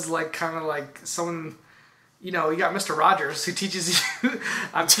 he was like kind of like someone. You know, you got Mr. Rogers who teaches you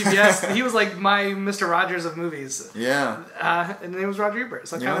on PBS. He was like my Mr. Rogers of movies. Yeah. And it was Roger Ebert,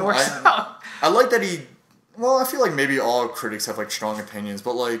 so it kind of works out. I like that I feel like maybe all critics have like strong opinions,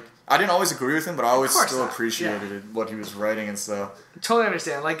 but like I didn't always agree with him, but I always still appreciated what he was writing and stuff. Totally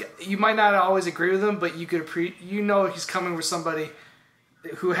understand. Like you might not always agree with him, but you could he's coming with somebody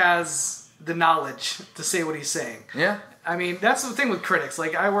who has the knowledge to say what he's saying. Yeah. I mean, that's the thing with critics.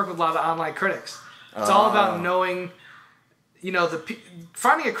 Like I work with a lot of online critics. It's all about knowing,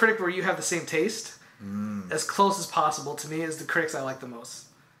 finding a critic where you have the same taste, as close as possible to me is the critics I like the most.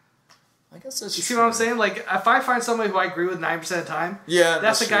 I guess that's You see what I'm saying? Like, if I find somebody who I agree with 90% of the time,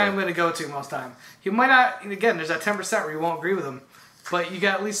 that's the guy I'm going to go to most time. He might not, again, there's that 10% where you won't agree with him, but you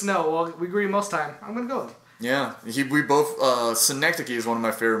got to at least know, well, we agree most time, I'm going to go with him. Yeah, we both, Synecdoche is one of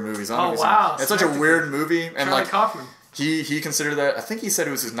my favorite movies. Wow. It's such a weird movie. And Charlie Kaufman. He considered that, I think he said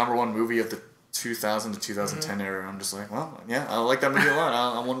it was his number 1 movie of the 2000 to 2010 era. I'm just like, well, yeah, I like that movie a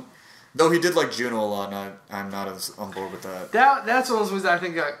lot. Though he did like Juno a lot, and I'm not as on board with that. That's one of those movies that I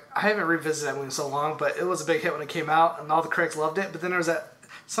think I haven't revisited that movie in so long, but it was a big hit when it came out, and all the critics loved it. But then there's that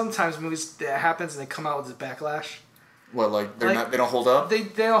sometimes movies that happens and they come out with this backlash. What, like they don't hold up? They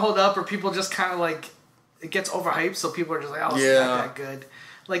don't hold up, or people just kind of like it gets overhyped, so people are just like, oh, it's not that good.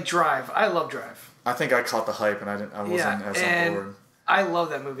 Like Drive, I love Drive. I think I caught the hype, and I wasn't as on board. I love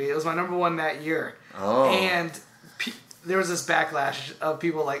that movie. It was my number 1 that year. Oh. And there was this backlash of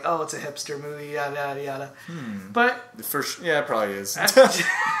people like, oh, it's a hipster movie, yada, yada, yada. But... it probably is.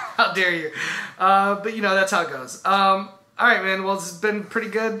 How dare you. But, that's how it goes. All right, man. Well, this has been a pretty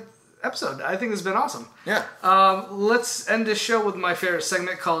good episode. I think this has been awesome. Yeah. Let's end this show with my favorite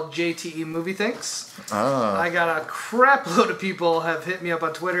segment called JTE Movie Thinks. Oh. I got a crap load of people have hit me up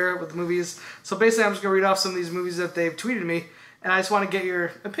on Twitter with movies. So basically, I'm just going to read off some of these movies that they've tweeted me. And I just want to get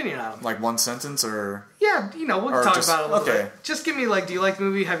your opinion on them. Like one sentence or... Yeah, we'll talk about it a little bit. Just give me, do you like the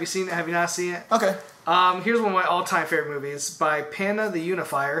movie? Have you seen it? Have you not seen it? Okay. Here's one of my all-time favorite movies by Panda the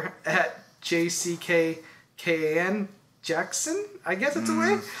Unifier at JCKKAN Jackson. I guess it's a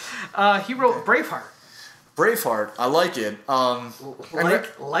way. He wrote Braveheart. Braveheart, I like it. I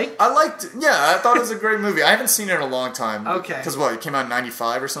liked it. Yeah, I thought it was a great movie. I haven't seen it in a long time. Okay. Because it came out in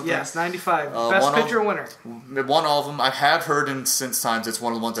 95 or something? Yes, 95. Best Picture winner. It won all of them. I have heard since times it's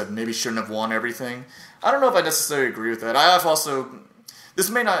one of the ones that maybe shouldn't have won everything. I don't know if I necessarily agree with that. I have also... This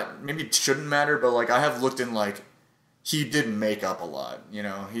maybe it shouldn't matter, but I have looked in he didn't make up a lot,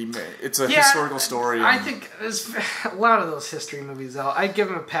 It's a historical story. I think there's a lot of those history movies, though. I give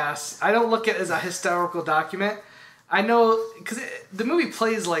him a pass. I don't look at it as a historical document. I know, because the movie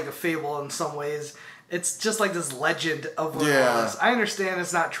plays like a fable in some ways. It's just like this legend of what it was. I understand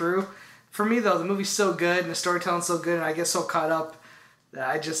it's not true. For me, though, the movie's so good and the storytelling's so good, and I get so caught up that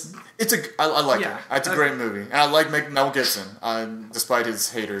I just... I like it. It's a great movie. And I like Mel Gibson, despite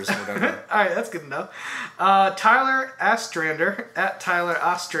his haters or whatever. Alright, that's good enough. Tyler Ostrander, at Tyler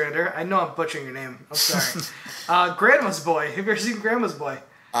Ostrander. I know I'm butchering your name. I'm sorry. Grandma's Boy. Have you ever seen Grandma's Boy?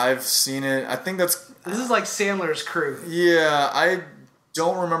 I've seen it. I think that's... This is like Sandler's Crew. Yeah, I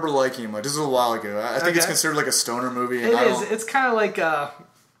don't remember liking it much. This was a while ago. I think it's considered like a stoner movie. And It's kind of like...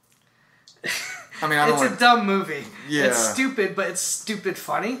 I mean, it's a dumb movie. Yeah. It's stupid, but it's stupid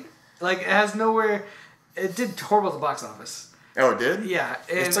funny. Like, it has nowhere... It did horrible at the box office. Oh, it did? Yeah.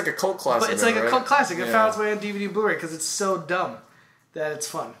 It's like a cult classic. But it's like a cult classic. It Yeah. found its way on DVD and Blu-ray because it's so dumb that it's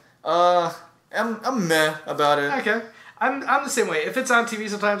fun. I'm meh about it. Okay. I'm the same way. If it's on TV,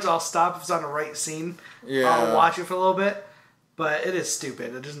 sometimes I'll stop if it's on the right scene. Yeah. I'll watch it for a little bit. But it is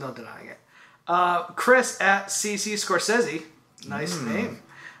stupid. There's no denying it. Chris at CC Scorsese. Nice name.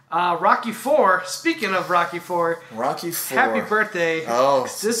 Rocky 4. Speaking of Rocky 4. Rocky 4. Happy birthday. Oh,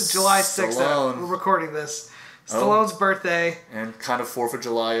 this is July 6th that we're recording this. Stallone's birthday. And kind of 4th of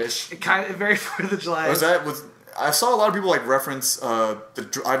July-ish. Kind of very 4th of July. I saw a lot of people like reference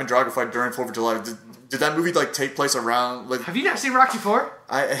the Ivan Drago fight during 4th of July. Did that movie like take place around? Like, have you not seen Rocky 4?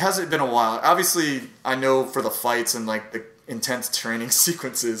 It hasn't been a while. Obviously, I know for the fights and like the intense training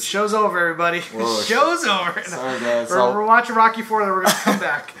sequences. Show's over, everybody. Whoa. Show's over. Sorry, guys. We're watching Rocky 4, then we're going to come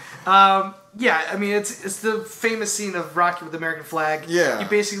back. Yeah, I mean, it's the famous scene of Rocky with the American flag. Yeah. He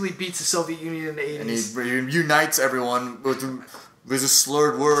basically beats the Soviet Union in the 80s. And he unites everyone with his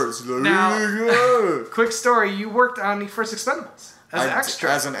slurred words. Now, quick story, you worked on the first Expendables as an extra.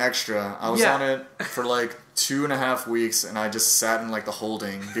 As an extra. I was on it for like 2.5 weeks, and I just sat in like the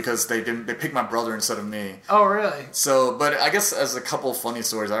holding because they picked my brother instead of me. Oh, really? So, but I guess as a couple of funny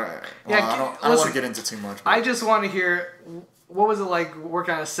stories, I don't want to get into too much. But. I just want to hear, what was it like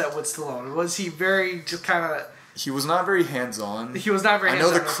working on a set with Stallone? Was he very just kind of... He was not very hands-on. He was not very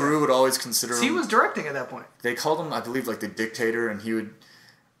hands-on. I know the crew would always consider him... He was directing at that point. They called him, I believe, like the dictator, and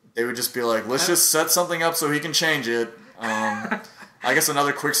they would just be like, let's just set something up so he can change it. I guess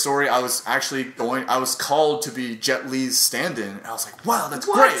another quick story, I was called to be Jet Li's stand-in, and I was like, wow, that's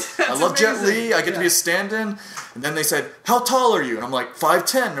great. That's I love amazing. Jet Li, I get to be a stand-in. And then they said, how tall are you? And I'm like,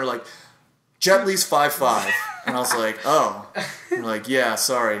 5'10". They're like, Jet Li's 5'5". And I was like, oh. I'm like, yeah,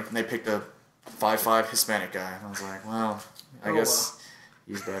 sorry. And they picked a 5'5" Hispanic guy. And I was like, well, I guess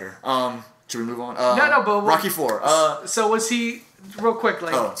he's better. Should we move on? No, but... Rocky 4. So was he... Real quick,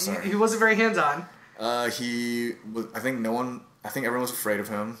 like, he wasn't very hands-on. He was... I think everyone was afraid of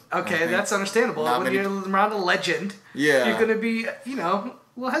him. Okay, that's understandable. When you're around a legend, you're going to be, a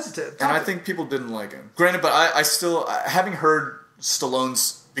little hesitant. And I think people didn't like him. Granted, but I still... having heard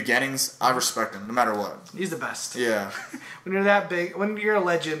Stallone's beginnings, I respect him, no matter what. He's the best. Yeah. When you're that big, when you're a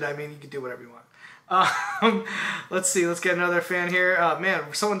legend, I mean, you can do whatever you want. Let's see. Let's get another fan here.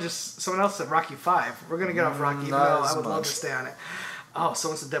 Man, someone else said Rocky 5. We're gonna get off Rocky, even though I would love to stay on it. Oh,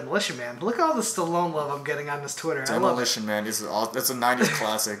 someone said Demolition Man. Look at all the Stallone love I'm getting on this Twitter. Demolition Man that's a 90s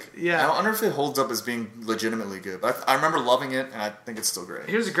classic. Yeah. I wonder if it holds up as being legitimately good. But I remember loving it, and I think it's still great.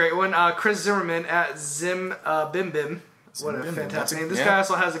 Here's a great one. Chris Zimmerman at Zim Bim Bim. What a fantastic name. This guy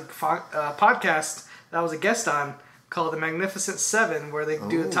also has a podcast that I was a guest on called The Magnificent Seven, where they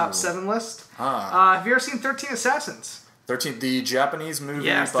do the top 7 list. Have you ever seen 13 Assassins? 13, the Japanese movie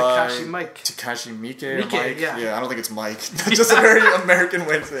by Takashi Miike. Yeah, I don't think it's Mike. That's just a very American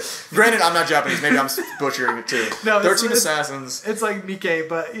way to say it. Granted, I'm not Japanese. Maybe I'm butchering it too. No, 13 Assassins. It's like Miike,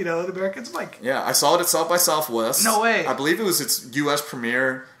 but, the American's Mike. Yeah, I saw it at South by Southwest. No way. I believe it was its U.S.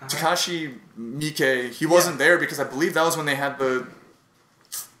 premiere. Takashi Miike, he wasn't there because I believe that was when they had the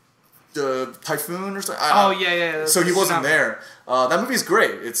typhoon or something. Yeah. So he wasn't there. That movie's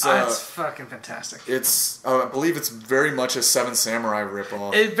great. It's fucking fantastic. It's I believe it's very much a Seven Samurai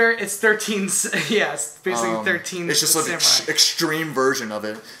ripoff. It's 13. Yeah, it's basically 13. It's just an extreme version of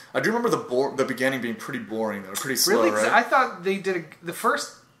it. I do remember the beginning being pretty boring though, pretty slow. Really, right? I thought they did the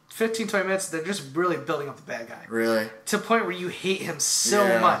first 15-20 minutes. They're just really building up the bad guy. Really, to the point where you hate him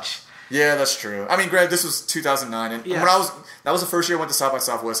so much. Yeah, that's true. I mean, granted, this was 2009, and when that was the first year I went to South by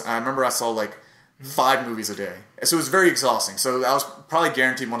Southwest, and I remember I saw like 5 movies a day. So it was very exhausting. So I was probably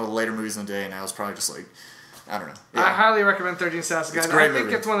guaranteed one of the later movies in the day, and I was probably just like, I don't know. Yeah. I highly recommend 13 Assassins, guys. I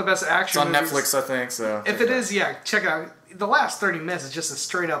think it's one of the best action movies. It's on Netflix, I think. So if it is, check it out. The last 30 minutes is just a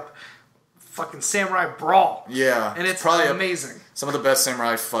straight up fucking samurai brawl. Yeah, and it's probably amazing. Some of the best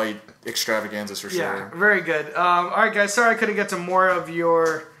samurai fight extravaganzas for sure. Yeah, very good. All right, guys. Sorry I couldn't get to more of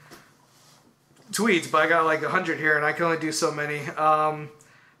your tweets, but I got like 100 here, and I can only do so many.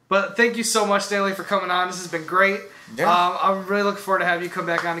 But thank you so much, Stanley, for coming on. This has been great. Yeah. I'm really looking forward to having you come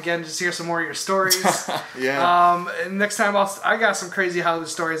back on again just to hear some more of your stories. Yeah. And next time, I got some crazy Hollywood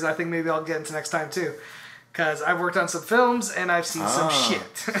stories that I think maybe I'll get into next time too. Because I've worked on some films and I've seen some shit.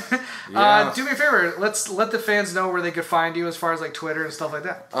 Do me a favor. Let's let the fans know where they could find you as far as like Twitter and stuff like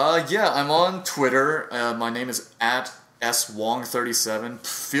that. Yeah, I'm on Twitter. My name is at SWong37.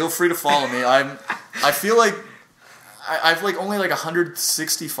 Feel free to follow me. I feel like I've like only like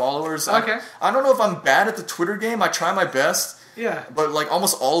 160 followers. Okay. I don't know if I'm bad at the Twitter game. I try my best. Yeah. But like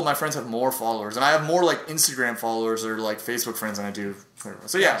almost all of my friends have more followers, and I have more like Instagram followers or like Facebook friends than I do.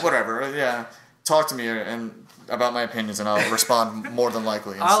 So yeah, whatever. Yeah, talk to me and about my opinions, and I'll respond more than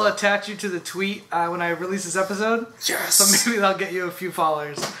likely. I'll attach you to the tweet when I release this episode. Yes. So maybe that'll get you a few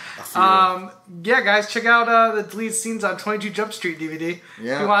followers. Yeah, guys, check out the deleted scenes on 22 Jump Street DVD.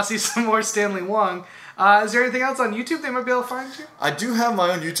 Yeah. If you want to see some more Stanley Wong. Is there anything else on YouTube they might be able to find you? I do have my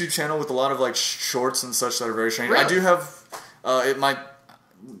own YouTube channel with a lot of like shorts and such that are very strange. Really? I do have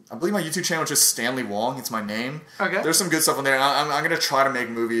I believe my YouTube channel is just Stanley Wong. It's my name. Okay. There's some good stuff on there. I'm gonna try to make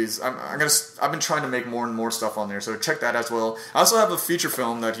movies. I've been trying to make more and more stuff on there. So check that as well. I also have a feature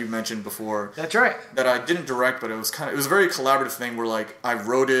film that you mentioned before. That's right. That I didn't direct, but it was a very collaborative thing where like I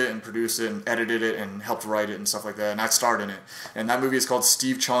wrote it and produced it and edited it and helped write it and stuff like that. And I starred in it. And that movie is called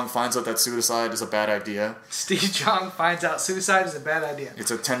Steve Chong Finds Out That Suicide is a Bad Idea. Steve Chong Finds Out Suicide is a Bad Idea.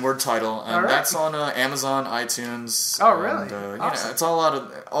 It's a 10-word title, and that's on Amazon, iTunes. Oh, really? And, awesome. It's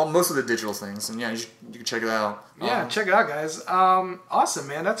most of the digital things, and yeah, you can check it out. Yeah, check it out, guys. Awesome,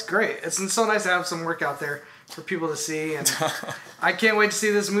 man. That's great. It's so nice to have some work out there for people to see, and I can't wait to see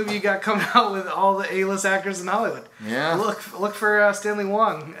this movie you got coming out with all the A-list actors in Hollywood. Yeah. Look for Stanley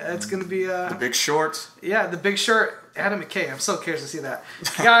Wong. It's going to be The Big Short. Yeah, The Big Short. Adam McKay. I'm so curious to see that.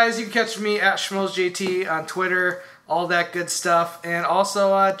 Guys, you can catch me at Schmoes JTE on Twitter, all that good stuff, and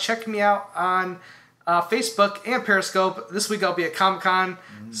also check me out on Facebook and Periscope. This week I'll be at Comic-Con,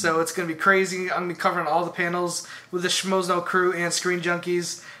 so it's going to be crazy. I'm going to be covering all the panels with the Schmoes Know crew and Screen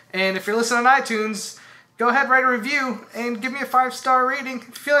Junkies. And if you're listening on iTunes, go ahead, write a review, and give me a 5-star rating.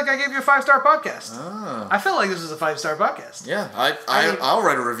 I feel like I gave you a 5-star podcast. Oh. I felt like this was a 5-star podcast. Yeah, I'll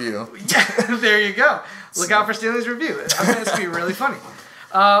write a review. Yeah, there you go. Look out for Stanley's review. I think it's going to be really funny.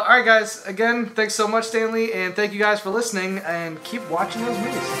 All right, guys. Again, thanks so much, Stanley, and thank you guys for listening, and keep watching those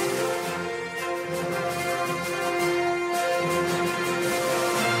movies.